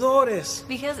emprendedores.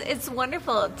 Because it's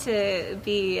wonderful to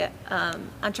be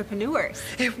entrepreneurs.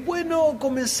 Es bueno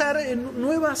comenzar en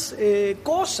nuevas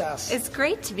cosas. It's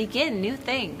great to begin new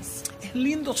things. Es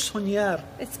lindo soñar.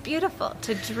 It's beautiful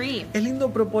to dream. Es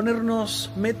lindo proponernos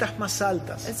metas más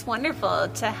altas. It's wonderful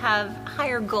to have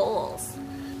higher goals.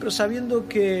 Pero sabiendo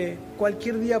que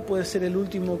cualquier día puede ser el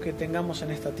último que tengamos en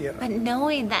esta tierra. But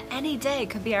knowing that any day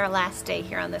could be our last day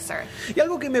here on this earth. Y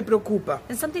algo que me preocupa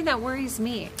And something that worries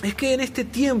me es que en este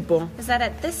tiempo, is that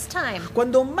at this time,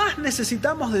 cuando más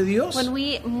necesitamos de Dios, when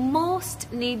we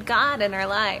most need God in our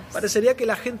lives, parecería que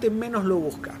la gente menos lo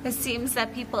busca. it seems that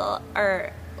people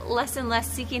are less and less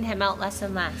seeking Him out, less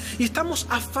and less. Y estamos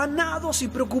afanados y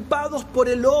preocupados por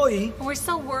el hoy And we're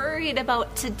so worried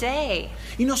about today,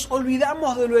 y nos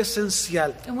olvidamos de lo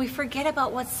esencial. and we forget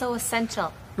about what's so essential.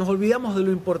 Nos olvidamos de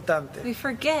lo importante. We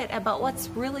forget about what's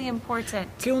really important.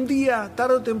 Que un día,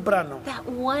 tarde o temprano, That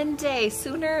one day,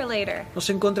 sooner or later, nos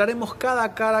encontraremos cara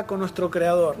a cara con nuestro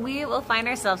Creador we will find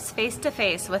ourselves face to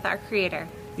face with our Creator,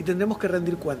 y tendremos que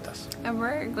rendir cuentas. and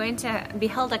we're going to be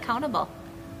held accountable.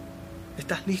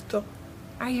 ¿Estás listo?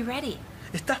 Are you ready?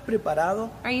 ¿Estás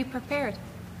preparado? Are you prepared?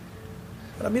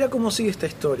 Ahora mira cómo sigue esta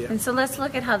historia. And so let's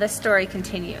look at how this story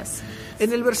continues.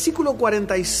 En el versículo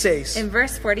 46, In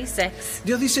verse 46,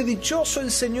 Dios dice, dichoso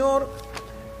el Señor,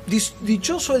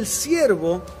 dichoso el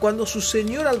siervo cuando su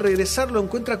Señor al regresar lo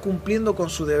encuentra cumpliendo con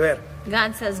su deber.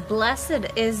 God says,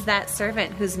 "Blessed is that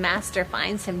servant whose master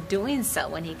finds him doing so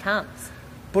when he comes."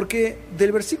 Porque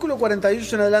del versículo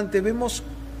 48 en adelante vemos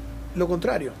lo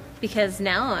contrario. Because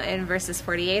now in verses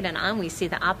 48 and on, we see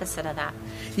the opposite of that.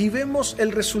 Y vemos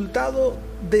el resultado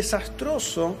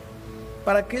desastroso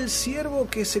para aquel siervo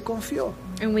que se confió.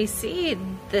 And we see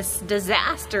this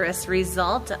disastrous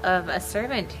result of a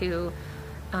servant who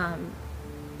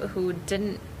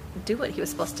didn't do what he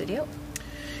was supposed to do.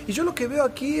 Y yo lo que veo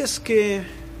aquí es que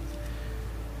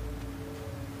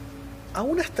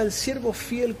aún hasta el siervo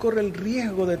fiel corre el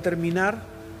riesgo de terminar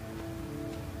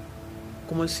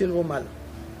como el siervo malo.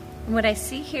 What I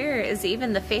see here is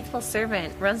even the faithful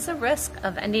servant runs the risk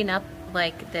of ending up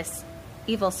like this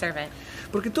evil servant.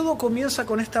 Porque todo comienza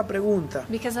con esta pregunta.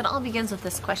 Because it all begins with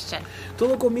this question.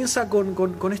 Todo comienza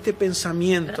con este It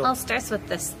pensamiento. all starts with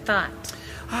this thought.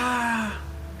 Ah,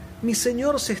 mi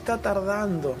Señor se está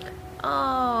tardando.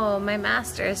 Oh, my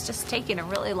master is just taking a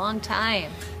really long time.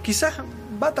 Quizás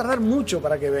va a tardar mucho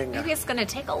para que venga. Maybe it's going to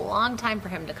take a long time for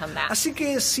him to come back. Así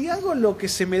que si hago lo que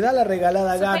se me da la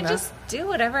regalada So if I gana, just do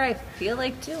whatever I feel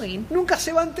like doing, nunca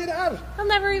se va a enterar. I'll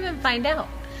never even find out.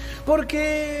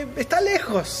 Porque está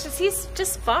lejos Because he's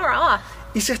just far off.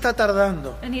 y se está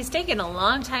tardando. And he's taken a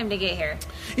long time to get here.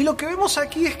 Y lo que vemos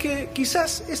aquí es que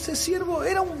quizás este siervo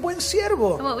era un buen And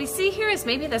siervo. what we see here is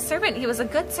maybe the servant, he was a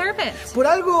good servant. Por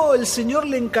algo el Señor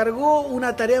le encargó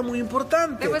una tarea muy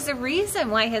importante. There was a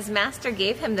reason why his master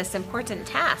gave him this important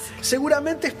task.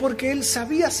 Seguramente es porque él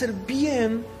sabía hacer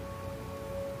bien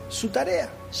su tarea.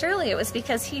 Surely it was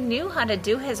because he knew how to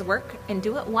do his work and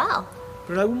do it well.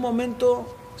 Pero en algún momento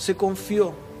se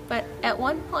confió But at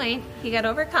one point, he got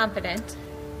overconfident.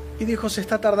 y dijo, se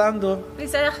está tardando, He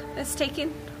said, "Ugh, it's taking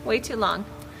way too long.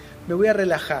 me voy a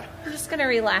relajar. I'm just going to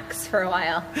relax for a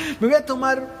while. Me voy a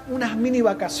tomar unas mini I'm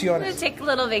going to vacaciones. take a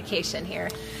little vacation here."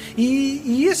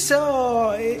 Y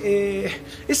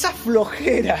esa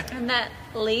flojera And that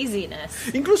laziness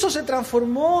incluso se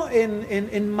transformó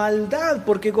en maldad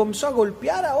porque comenzó a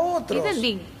golpear a otros.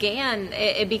 even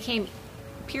it became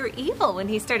pure evil when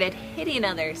he started hitting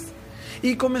others.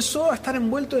 Y comenzó a estar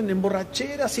envuelto en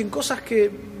borracheras y en cosas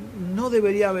que no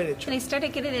debería haber hecho. And he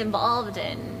started getting involved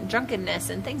in drunkenness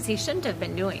and things he shouldn't have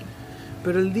been doing.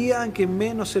 Pero el día en que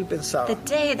menos él pensaba, The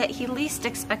day that he least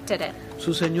expected it,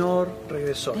 su Señor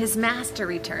regresó. his master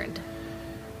returned.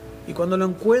 Y cuando lo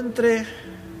encuentre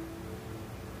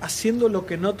haciendo lo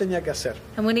que no tenía que hacer,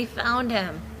 And when he found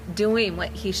him doing what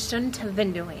he shouldn't have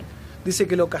been doing, dice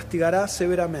que lo castigará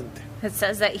severamente. it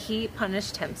says that he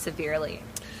punished him severely.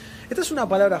 Esta es una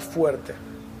palabra fuerte.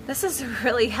 This is a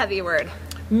really heavy word.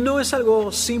 No es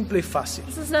algo simple y fácil.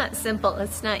 This is not simple.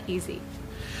 It's not easy.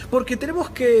 Porque tenemos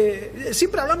que...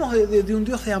 Siempre hablamos de un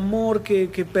Dios de amor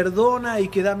que perdona y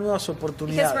que da nuevas Because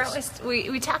oportunidades.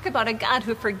 we talk about a God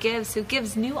who forgives, who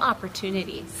gives new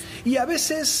opportunities. Y a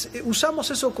veces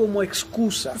usamos eso como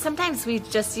excusa Sometimes we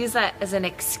just use that as an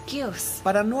excuse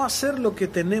para no hacer lo que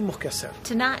tenemos que hacer.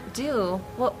 to not do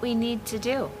what we need to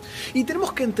do. Y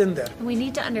tenemos que entender We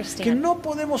need to que understand no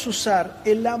podemos usar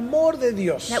el amor de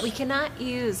Dios, that we cannot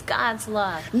use God's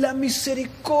love. la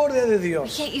misericordia de We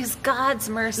Dios, can't use God's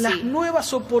mercy. las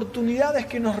nuevas oportunidades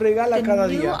que nos regala The cada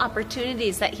new día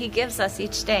opportunities that He gives us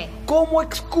each day como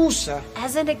excusa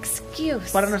as an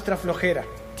excuse para nuestra flojera,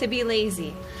 to be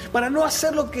lazy, para no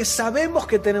hacer lo que sabemos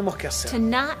que tenemos que to hacer.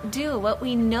 not do what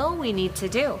we know we need to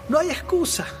do. No hay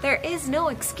excusa, There is no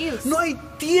excuse. no hay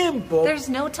tiempo There's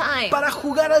no time para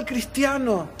jugar al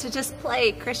cristiano, to just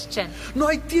play Christian. no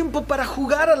hay tiempo para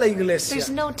jugar a la iglesia. There's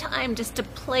no time just to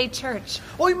play church.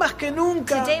 Hoy más que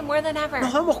nunca Today more than ever,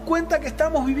 nos damos cuenta que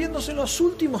estamos viviendo en los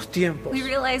últimos tiempos. we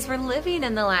realize we're living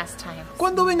in the last time.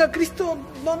 ¿Cuándo venga Cristo?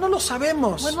 No lo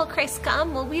sabemos. When will Christ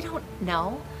come? Well, we don't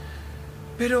know,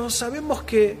 Pero sabemos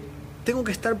que tengo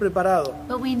que estar preparado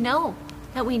but we know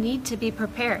that we need to be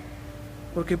prepared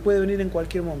porque puede venir en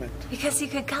cualquier momento. because He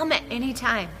could come at any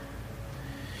time.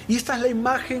 Y esta es la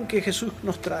imagen que Jesús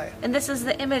nos trae And this is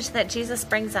the image that Jesus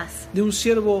brings us, de un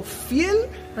siervo fiel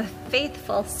a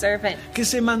faithful servant que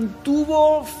se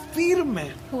mantuvo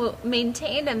firme who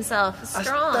maintained himself hasta el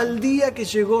strong día que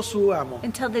llegó su amo.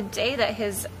 until the day that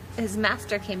his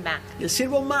master came back. El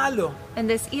siervo malo And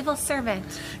this evil servant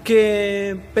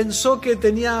que pensó que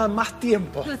tenía más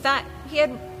tiempo, who thought he had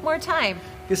more time,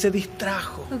 que se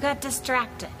distrajo who got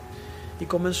distracted, y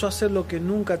comenzó a hacer lo que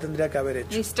nunca tendría que haber and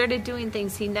hecho. he started doing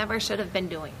things he never should have been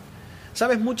doing.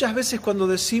 Sabes, muchas veces cuando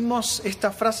decimos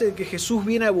esta frase de que Jesús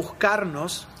viene a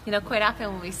buscarnos, You know, quite often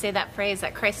when we say that phrase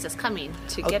that Christ is coming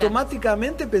to get us,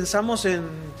 automáticamente pensamos en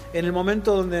el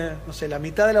momento donde, no sé, la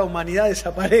mitad de la humanidad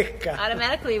desaparezca.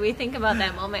 automatically we think about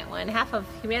that moment when half of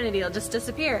humanity will just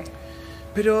disappear.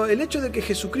 Pero el hecho de que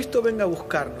Jesucristo venga a But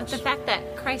buscarnos the fact that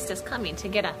Christ is coming to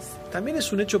get us también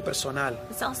es un hecho personal,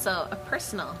 is also a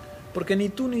personal, porque ni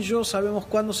tú ni yo sabemos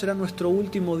cuándo será nuestro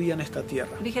último día en esta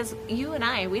tierra. because you and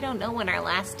I, we don't know when our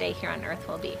last day here on earth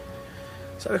will be.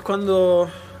 Sabes, cuando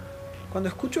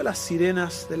escucho las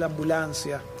sirenas de la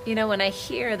ambulancia, You know, when I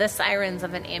hear the sirens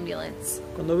of an ambulance,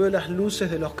 cuando veo las luces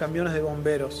de los camiones de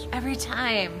bomberos, every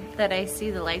time that I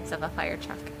see the lights of a fire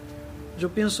truck, yo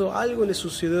pienso, algo le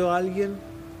sucedió a alguien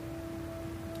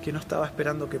que no estaba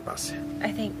esperando que pase.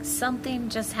 I think something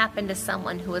just happened to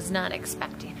someone who was not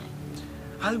expecting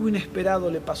it. Algo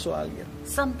inesperado le pasó a alguien.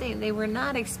 Something they were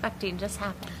not expecting just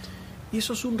happened. Y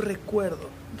eso es un recuerdo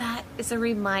That is a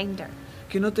reminder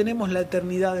que no tenemos la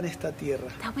eternidad en esta tierra.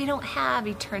 that we don't have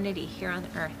eternity here on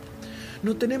earth.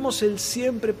 No tenemos el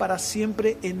siempre para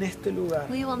siempre en este lugar.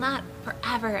 We will not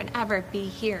forever and ever be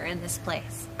here in this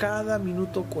place. Cada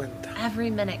minuto cuenta. Every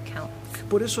minute counts.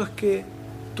 Por eso es que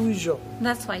tú y yo And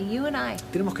that's why you and I,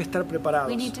 tenemos que estar preparados.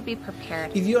 we need to be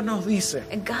prepared. Y Dios nos dice,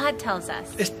 And God tells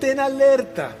us, estén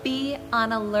alerta, be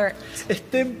on alert,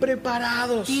 estén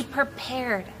preparados, be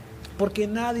prepared, porque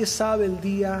nadie sabe el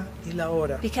día y la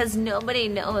hora. because nobody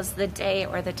knows the day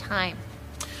or the time.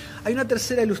 Hay una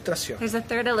tercera ilustración, There's a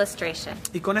third illustration,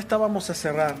 y con esta vamos a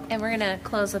cerrar. and we're going to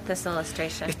close with this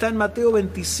illustration. Está en Mateo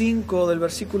 25, del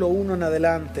versículo 1 en It's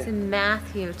adelante. in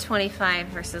Matthew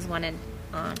 25, verses 1 and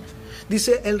on.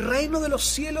 Dice, el reino de los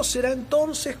cielos será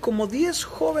entonces como 10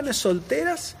 jóvenes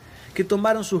solteras que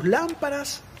tomaron sus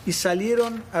lámparas y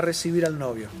salieron a recibir al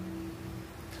novio.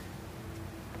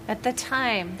 At the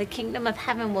time, the kingdom of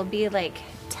heaven will be like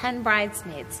 10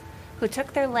 bridesmaids who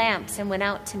took their lamps and went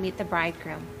out to meet the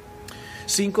bridegroom.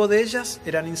 5 de ellas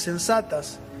eran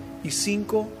insensatas y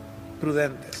 5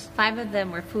 prudentes. 5 of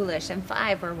them were foolish and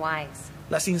 5 were wise.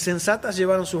 Las insensatas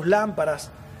llevaron sus lámparas,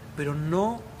 pero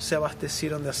no se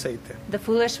abastecieron de aceite. The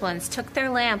foolish ones took their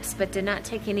lamps but did not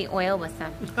take any oil with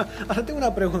them. Ahora tengo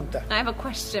una pregunta. I have a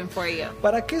question for you.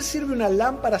 ¿Para qué sirve una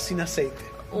lámpara sin aceite?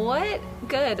 What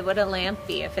good would a lamp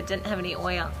be if it didn't have any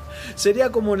oil? Sería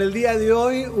como en el día de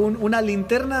hoy una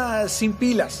linterna sin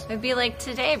pilas. It'd be like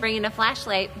today bringing a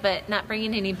flashlight but not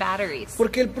bringing any batteries.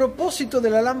 Porque el propósito de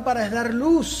la lámpara es dar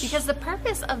luz. Because the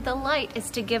purpose of the light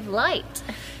is to give light.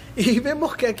 Y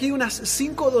vemos que aquí unas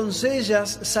 5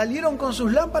 doncellas salieron con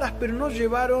sus lámparas, pero no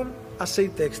llevaron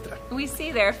aceite extra. We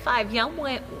see there are 5 young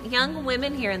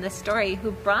women here in the story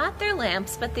who brought their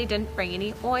lamps, but they didn't bring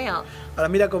any oil. Ahora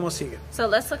mira cómo sigue. So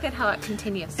let's look at how it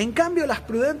continues. En cambio, las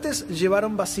prudentes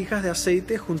llevaron vasijas de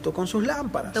aceite junto con sus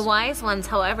lámparas. The wise ones,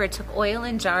 however, took oil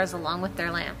in jars along with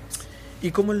their lamps. Y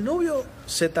como el novio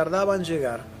se tardaba en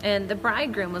llegar, and the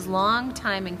bridegroom was long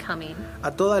time in coming,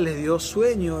 a todas les dio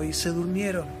sueño y se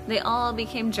durmieron. they all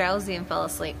became drowsy and fell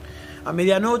asleep. A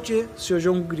medianoche se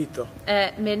oyó un grito.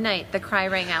 At midnight, the cry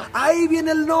rang out, ¡Ahí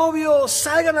viene el novio!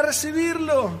 ¡Salgan a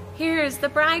recibirlo! "Here's the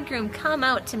bridegroom, come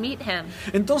out to meet him."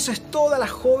 Entonces todas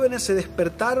las jóvenes se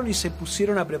despertaron y se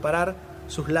pusieron a preparar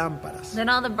sus lámparas. Then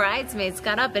all the bridesmaids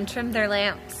got up and trimmed their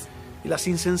lamps. Y las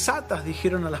insensatas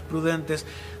dijeron a las prudentes,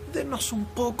 denos un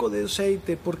poco de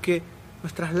aceite porque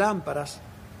nuestras lámparas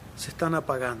se están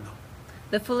apagando.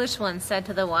 The foolish ones said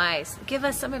to the wise, "Give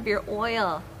us some of your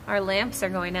oil. Our lamps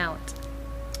are going out."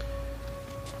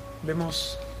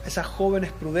 Vemos a esas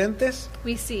jóvenes prudentes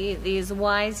We see these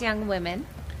wise young women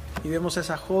y vemos a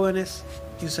esas jóvenes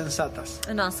insensatas,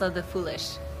 and also the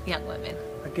foolish young women,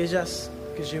 aquellas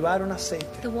que llevaron aceite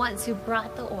the ones who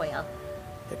brought the oil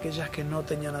y aquellas que no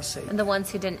tenían aceite. and the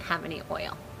ones who didn't have any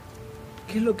oil.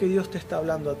 ¿Qué es lo que Dios te está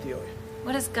hablando a ti hoy?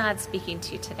 What is God speaking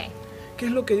to you today? ¿Qué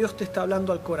es lo que Dios te está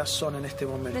hablando al corazón en este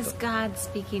What momento? is God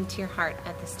speaking to your heart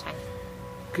at this time?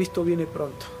 Cristo viene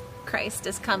pronto. Christ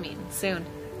is coming soon.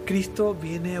 Cristo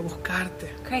viene a buscarte.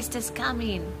 Christ is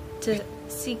coming to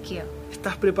seek you.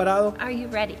 ¿Estás preparado? Are you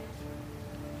ready?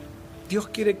 Dios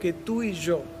quiere que tú y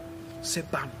yo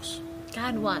sepamos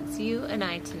God wants you and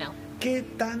I to know qué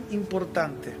tan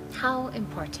importante how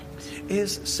important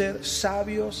es ser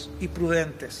sabios y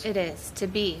prudentes, it is to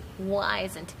be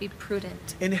wise and to be prudent,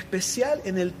 en especial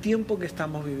en el tiempo que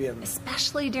estamos viviendo.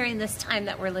 especially during this time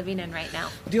that we're living in right now.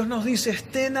 Dios nos dice,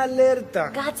 estén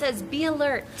alerta, God says, be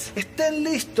alert, estén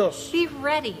listos, be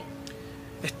ready,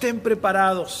 estén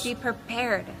preparados, be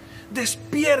prepared,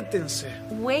 despiértense.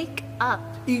 wake up,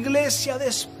 Iglesia,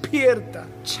 despierta,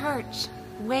 church,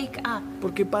 wake up,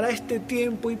 porque para este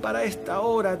tiempo y para esta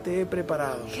hora te he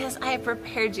preparado. because I have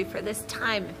prepared you for this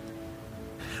time.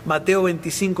 Mateo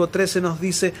 25:13 nos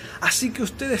dice, así que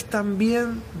ustedes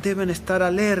también deben estar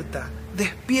alerta,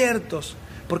 despiertos,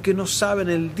 porque no saben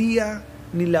el día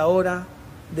ni la hora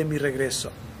de mi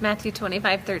regreso. Matthew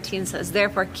 25:13 says,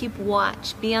 "Therefore keep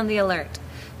watch, be on the alert,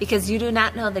 because you do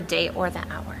not know the day or the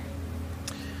hour."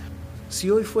 Si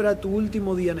hoy fuera tu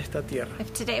último día en esta tierra,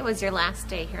 If today was your last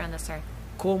day here on this earth,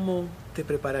 ¿cómo te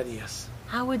prepararías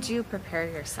how would you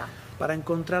prepare yourself para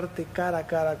encontrarte cara a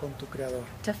cara con tu Creador?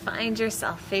 to find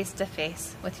yourself face to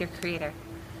face with your Creator?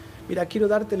 Mira, quiero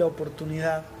darte la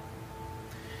oportunidad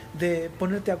de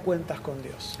ponerte a cuentas con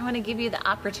Dios. I want to give you the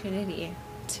opportunity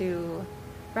to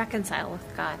reconcile with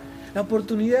God, La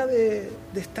oportunidad de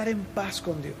estar en paz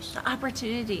con Dios. the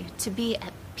opportunity to be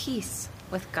at peace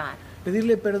with God,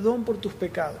 Pedirle perdón por tus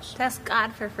pecados. to ask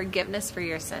God for forgiveness for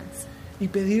your sins, Y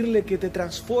pedirle que te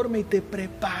transforme y te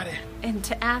prepare and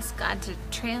to ask God to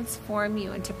transform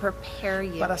you and to prepare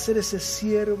you para ser ese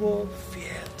siervo fiel.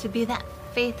 to be that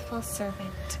faithful servant,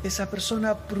 Esa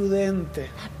persona prudente.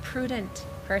 that prudent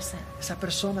person, Esa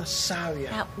persona sabia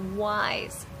that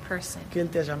wise person que Él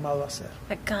te ha llamado a ser.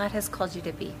 that God has called you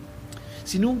to be.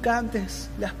 Si nunca antes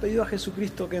le has pedido a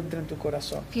Jesucristo que entre en tu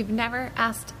corazón, If you've never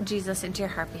asked Jesus into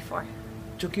your heart before,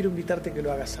 yo quiero invitarte a que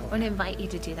lo hagas I ahora. want to invite you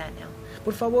to do that now.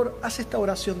 Por favor, haz esta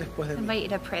oración después de I mí. invite you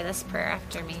to pray this prayer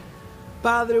after me.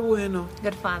 Padre bueno,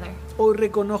 Good Father, hoy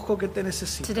reconozco que te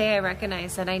necesito. today I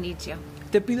recognize that I need you.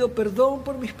 Te pido perdón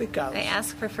por mis pecados. I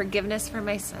ask for forgiveness for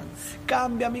my sins.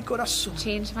 Cambia mi corazón.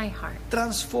 Change my heart.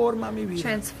 Transforma mi vida.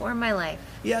 Transform my life.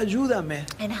 Y ayúdame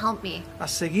And help me a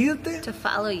seguirte to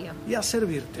follow you y a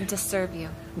servirte. and to serve you.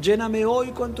 Lléname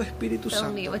hoy con tu Espíritu Fill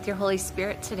Santo. me with your Holy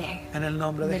Spirit today. En el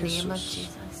nombre de In the name of Jesús.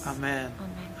 Jesus. Amén.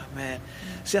 Amen. Amén.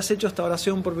 Si has hecho esta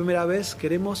oración por primera vez,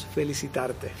 queremos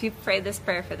felicitarte. If you prayed this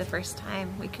prayer for the first time,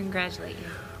 we congratulate you.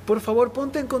 Por favor,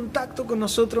 ponte en contacto con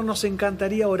nosotros, nos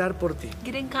encantaría orar por ti.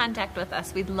 Get in contact with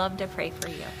us. We'd love to pray for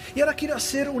you. Y ahora quiero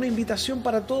hacer una invitación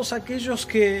para todos aquellos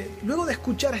que, luego de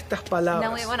escuchar estas Now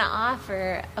palabras, we want to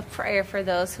offer a prayer for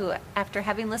those who, after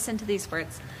having listened to these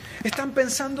words, están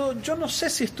pensando, yo no sé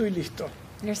si estoy listo.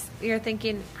 you're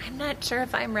thinking, I'm not sure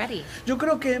if I'm ready. Yo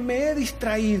creo que me he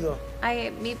distraído.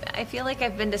 I feel like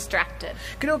I've been distracted.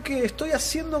 Creo que estoy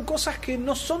haciendo cosas que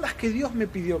no son las que Dios me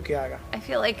pidió que haga. I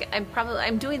feel like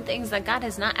I'm doing things that God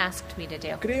has not asked me to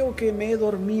do. Creo que me he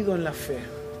dormido en la fe.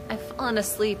 I've fallen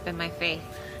asleep in my faith.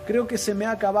 Creo que se me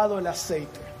ha acabado el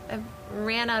aceite. I've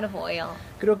ran out of oil.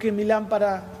 Creo que mi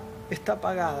lámpara está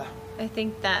apagada. I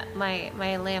think that my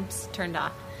lamp's turned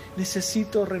off.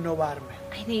 Necesito renovarme.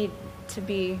 I need to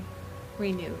be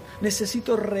renewed.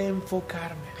 Necesito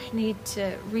reenfocarme. I need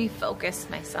to refocus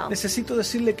myself. Necesito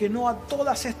decirle que no a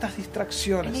todas estas I need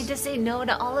distracciones to say no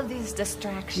to all of these y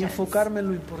distractions enfocarme en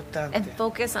lo and importante,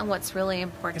 focus on what's really en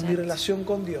mi important. relación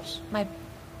con Dios, My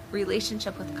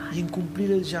relationship with y God en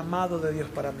cumplir el llamado de Dios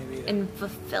para mi vida. and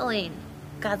fulfilling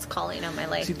God's calling on my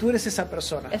life. Si tú eres esa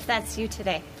persona, If that's you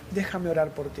today, déjame orar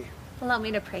por ti. allow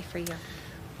me to pray for you.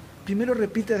 Primero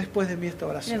repite después de mí esta I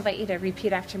oración. invite you to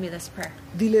repeat after me this prayer.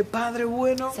 Dile, Padre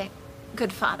bueno, Say,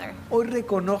 Good Father, hoy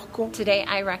reconozco today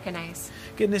I recognize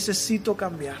que necesito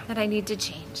cambiar, that I need to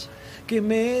change, que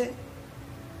me he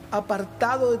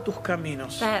apartado de tus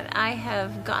caminos. that I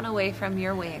have gone away from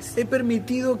your ways. He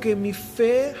permitido que mi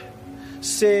fe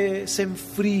se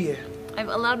enfríe. I've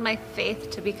allowed my faith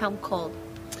to become cold.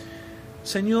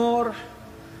 Señor,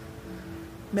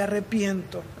 me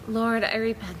arrepiento Lord, I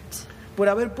repent por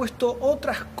haber puesto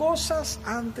otras cosas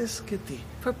antes que ti,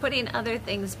 for putting other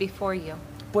things before you,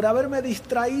 por haberme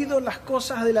distraído en las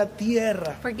cosas de la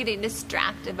tierra for getting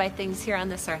distracted by things here on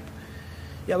this earth,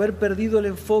 y haber perdido el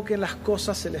enfoque en las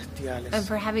cosas and celestiales.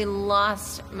 for having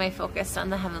lost my focus on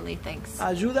the heavenly things.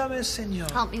 Ayúdame,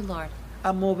 Señor, Help me, Lord,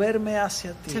 a moverme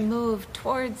hacia to ti. move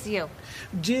towards you.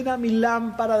 Llena mi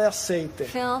lámpara de aceite.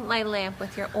 Fill my lamp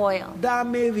with your oil.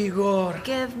 Dame vigor.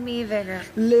 Give me vigor.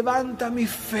 Levanta mi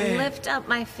fe. Lift up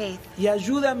my faith Y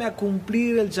ayúdame a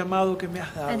cumplir el llamado que me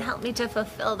has dado. and help me to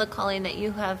fulfill the calling that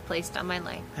you have placed on my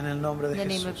life. En el nombre In de the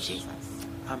name of Jesús. Jesus.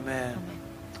 Amén.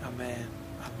 Amen. Amén.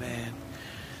 Amén.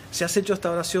 Si has hecho esta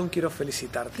oración, quiero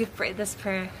felicitarte. If you've prayed this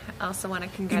prayer, I also want to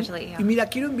congratulate Y you. mira,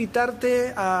 quiero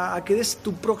invitarte a que des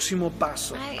tu próximo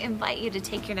paso. I invite you to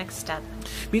take your next step.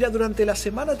 Mira, durante la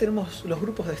semana tenemos los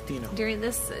grupos destino. During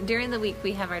the week,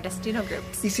 we have our Destino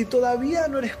groups. Y si todavía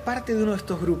no eres parte de uno de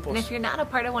estos grupos, And if you're not a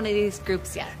part of one of these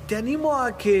groups yet, te animo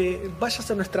a que vayas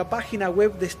a nuestra página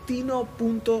web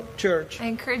destino.church I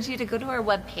encourage you to go to our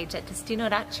webpage at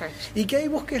destino.church. y que ahí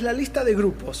busques la lista de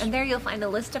grupos. And there you'll find a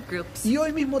list of groups. Y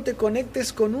hoy mismo te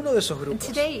conectes con uno de esos And grupos.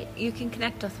 today, you can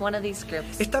connect with one of these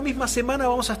groups. Esta misma semana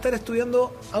vamos a estar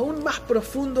estudiando aún más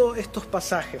profundo estos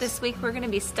pasajes. This week, we're going to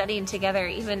be studying together,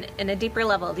 even in a deeper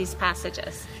level, these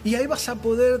passages. Y ahí vas a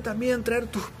poder también traer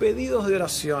tus pedidos de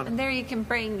oración. And there you can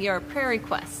bring your prayer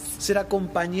requests. Ser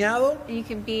acompañado, And you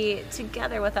can be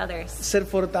together with others ser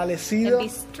and fortalecido, be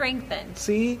strengthened,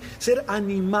 ¿sí? Ser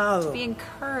animado. be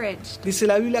encouraged. Dice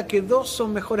la Biblia que dos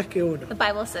son mejores que uno. The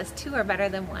Bible says two are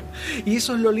better than one. Y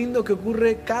eso es lo lindo que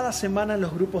ocurre cada semana en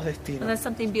los grupos And destino. that's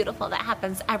something beautiful that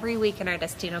happens every week in our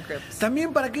Destino groups.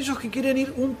 También para aquellos que quieren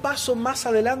ir un paso más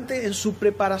adelante en su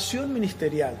preparación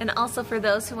ministerial. And also for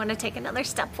those who want to take another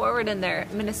step forward in their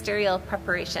ministerial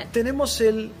preparation. Tenemos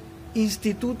el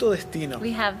Instituto Destino.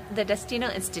 We have the Destino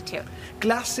Institute,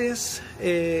 Clases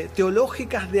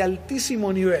teológicas de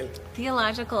altísimo nivel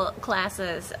theological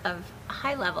classes of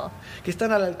high level que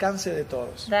están al alcance de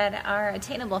todos. that are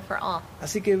attainable for all.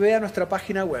 Así que ve a nuestra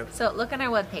página web So look on our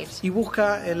webpage, y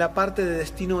busca en la parte de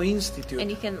Destino and Institute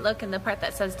you can look in the part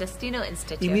that says Destino y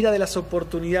Institute, mira de las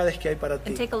oportunidades que hay para ti.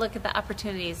 and take a look at the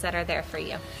opportunities that are there for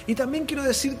you. Y también quiero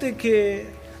decirte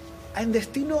que en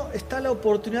Destino está la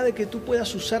oportunidad de que tú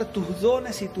puedas usar tus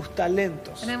dones y tus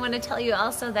talentos. And I want to tell you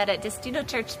also that at Destino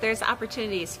Church, there's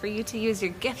opportunities for you to use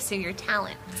your gifts and your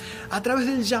talent. A través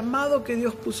del llamado que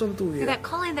Dios puso en tu For vida, that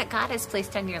calling that God has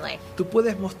placed on your life, tú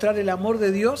puedes mostrar el amor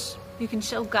de Dios you can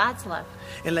show God's love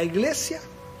en la iglesia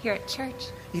here at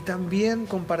church y también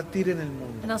compartir en el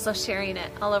mundo. and also sharing it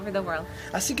all over the world.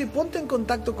 Así que ponte en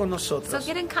contacto con So nosotros.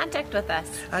 get in contact with us.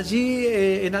 Allí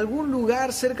en algún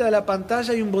lugar cerca de la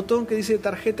pantalla hay un botón que dice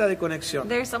tarjeta de conexión.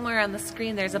 There somewhere on the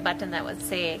screen, there's a button that would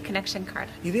say connection card.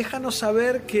 Y déjanos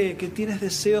saber que tienes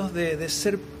deseos de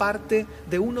ser parte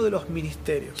de uno de los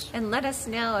ministerios. And let us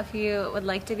know if you would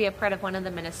like to be a part of one of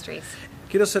the ministries.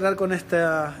 Quiero cerrar con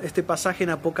este pasaje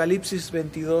en Apocalipsis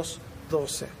 22:12.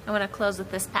 I want to close with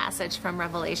this passage from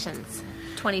Revelations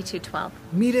 22:12.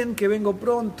 Miren que vengo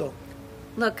pronto.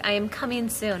 Look, I am coming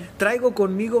soon. Traigo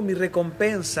conmigo mi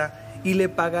recompensa y le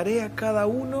pagaré a cada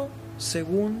uno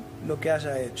según lo que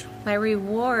haya hecho. My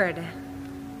reward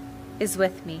is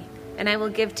with me, and I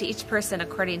will give to each person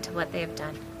according to what they have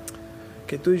done.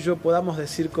 Que tú y yo podamos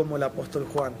decir como el apóstol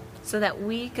Juan. So that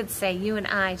we could say, you and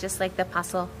I, just like the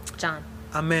Apostle John.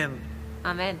 Amén.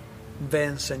 Amen.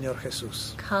 Ven, Señor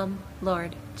Jesús. Come,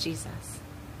 Lord Jesus.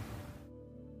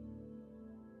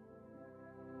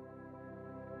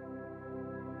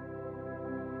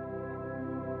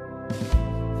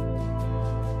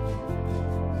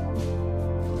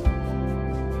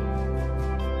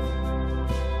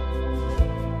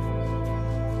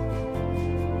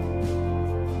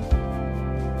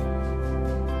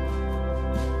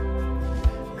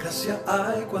 Gracia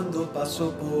hay cuando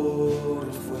paso por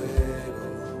el fuego.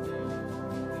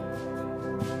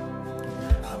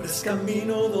 Abres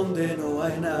camino donde no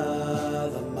hay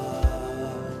nada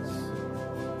más.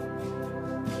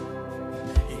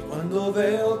 Y Cuando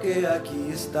veo que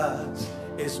aquí estás,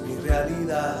 es mi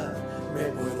realidad, me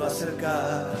puedo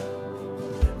acercar.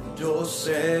 Yo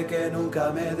sé que nunca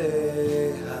me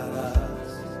dejarás.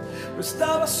 No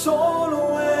estaba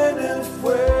solo en el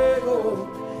fuego,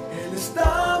 Él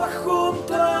estaba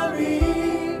junto a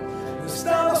mí. No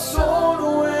estaba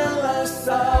solo en las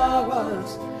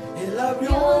aguas, Él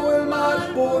abrió el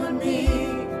mar por mí.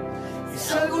 Y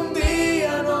si algún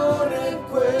día no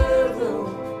recuerdo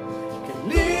que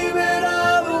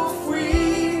liberado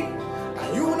fui,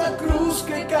 hay una cruz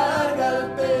que carga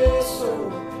el peso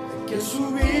que su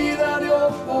vida dio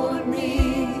por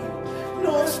mí.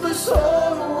 No estoy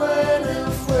solo en el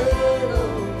fuego,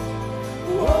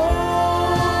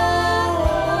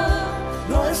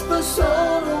 no estoy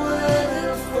solo en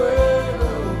el fuego.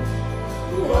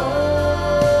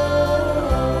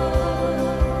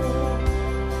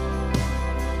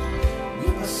 Mi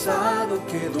pasado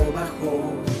quedó bajo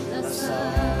las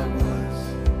aguas.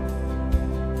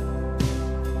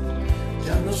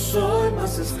 Ya no soy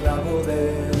más esclavo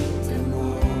del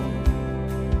temor.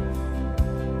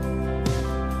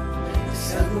 Y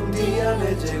si algún día me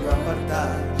llego a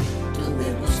apartar, tú me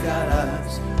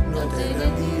buscarás, no te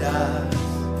rendirás.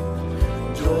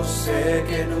 Yo sé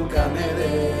que nunca me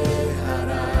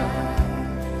dejarás.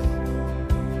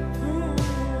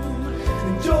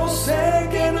 Yo sé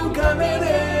que nunca me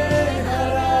dejarás.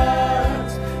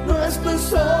 No estoy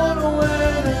solo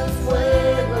en el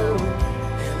fuego,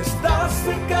 Él está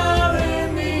cerca de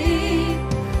mí.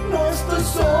 No estoy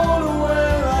solo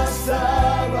en las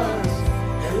aguas,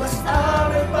 Él las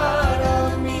abre para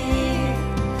mí.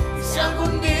 Y si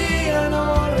algún día no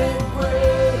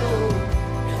recuerdo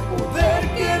el poder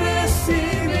que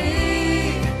recibí,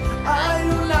 hay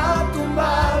una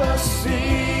tumba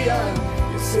vacía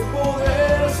y ese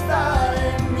poder está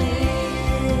en mí.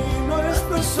 No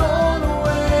estoy solo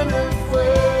en el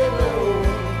fuego,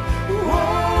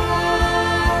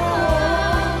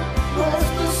 no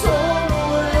estoy solo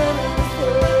en el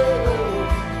fuego,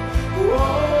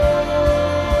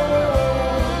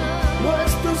 no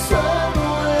estoy solo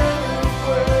en el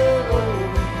fuego,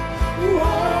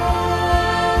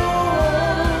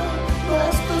 no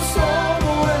estoy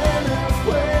solo en el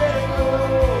fuego.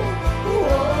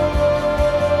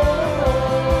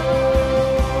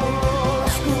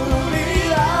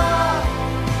 Oscuridad,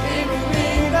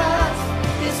 iluminas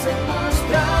y se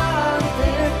muestra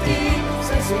ante ti.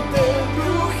 Se siente el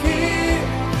crujir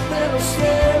de los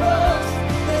cielos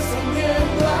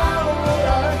descendiendo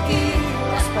ahora aquí.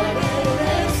 Las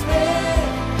paredes de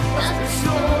las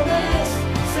prisiones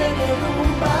se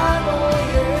derrumban hoy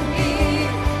en mí.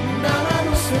 Nada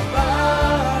nos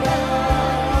separa,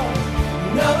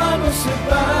 nada nos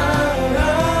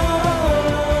separa.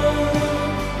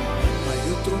 No hay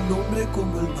otro nombre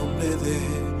como el nombre de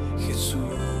Jesús.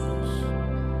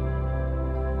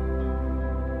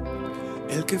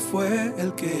 El que fue,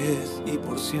 el que es y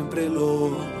por siempre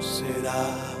lo será.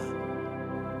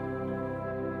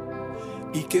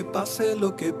 Y que pase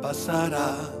lo que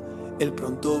pasará, Él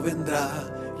pronto vendrá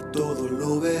y todo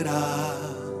lo verá.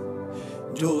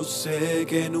 Yo sé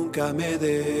que nunca me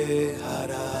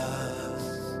dejarás.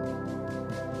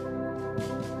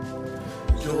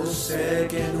 Yo sé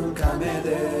que nunca me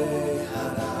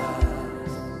dejarás.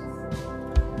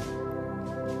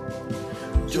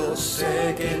 Yo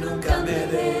sé que nunca me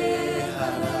dejarás.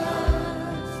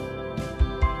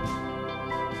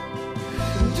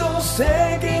 Yo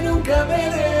sé que nunca me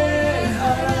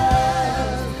dejarás.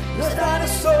 No estaré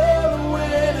solo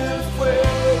en el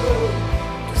fuego,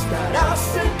 tú estarás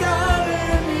cerca de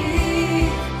mí.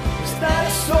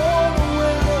 Estaré solo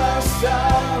en las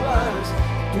aguas,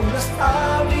 tú las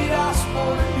abrirás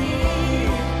por mí.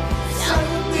 Si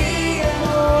algún día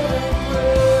no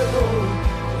recuerdo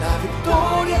la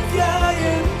victoria que hay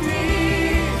en ti,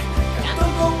 canto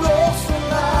con gozo en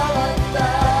la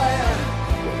batalla,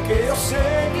 porque yo sé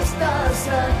que estás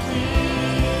aquí.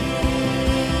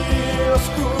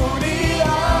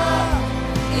 Oscuridad,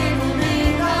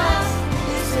 iluminas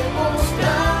y se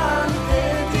muestra ante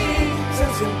ti. Se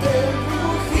siente el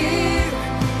crujir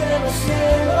de los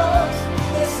cielos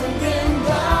descendiendo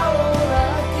ahora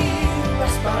aquí.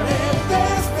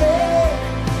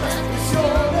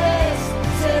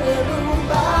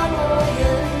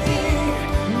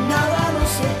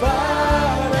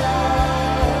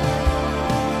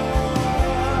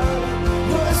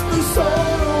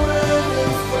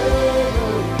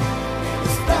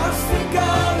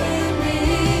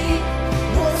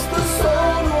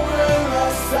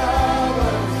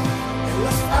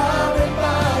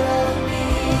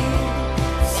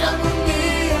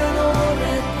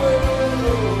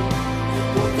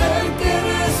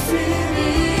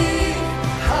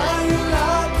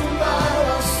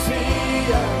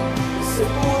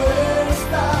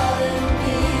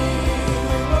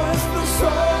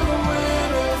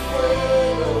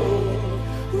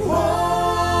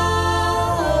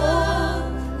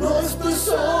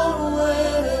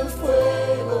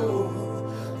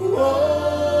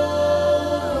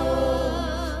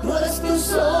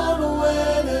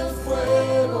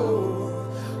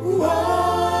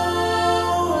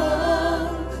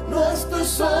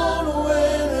 soy.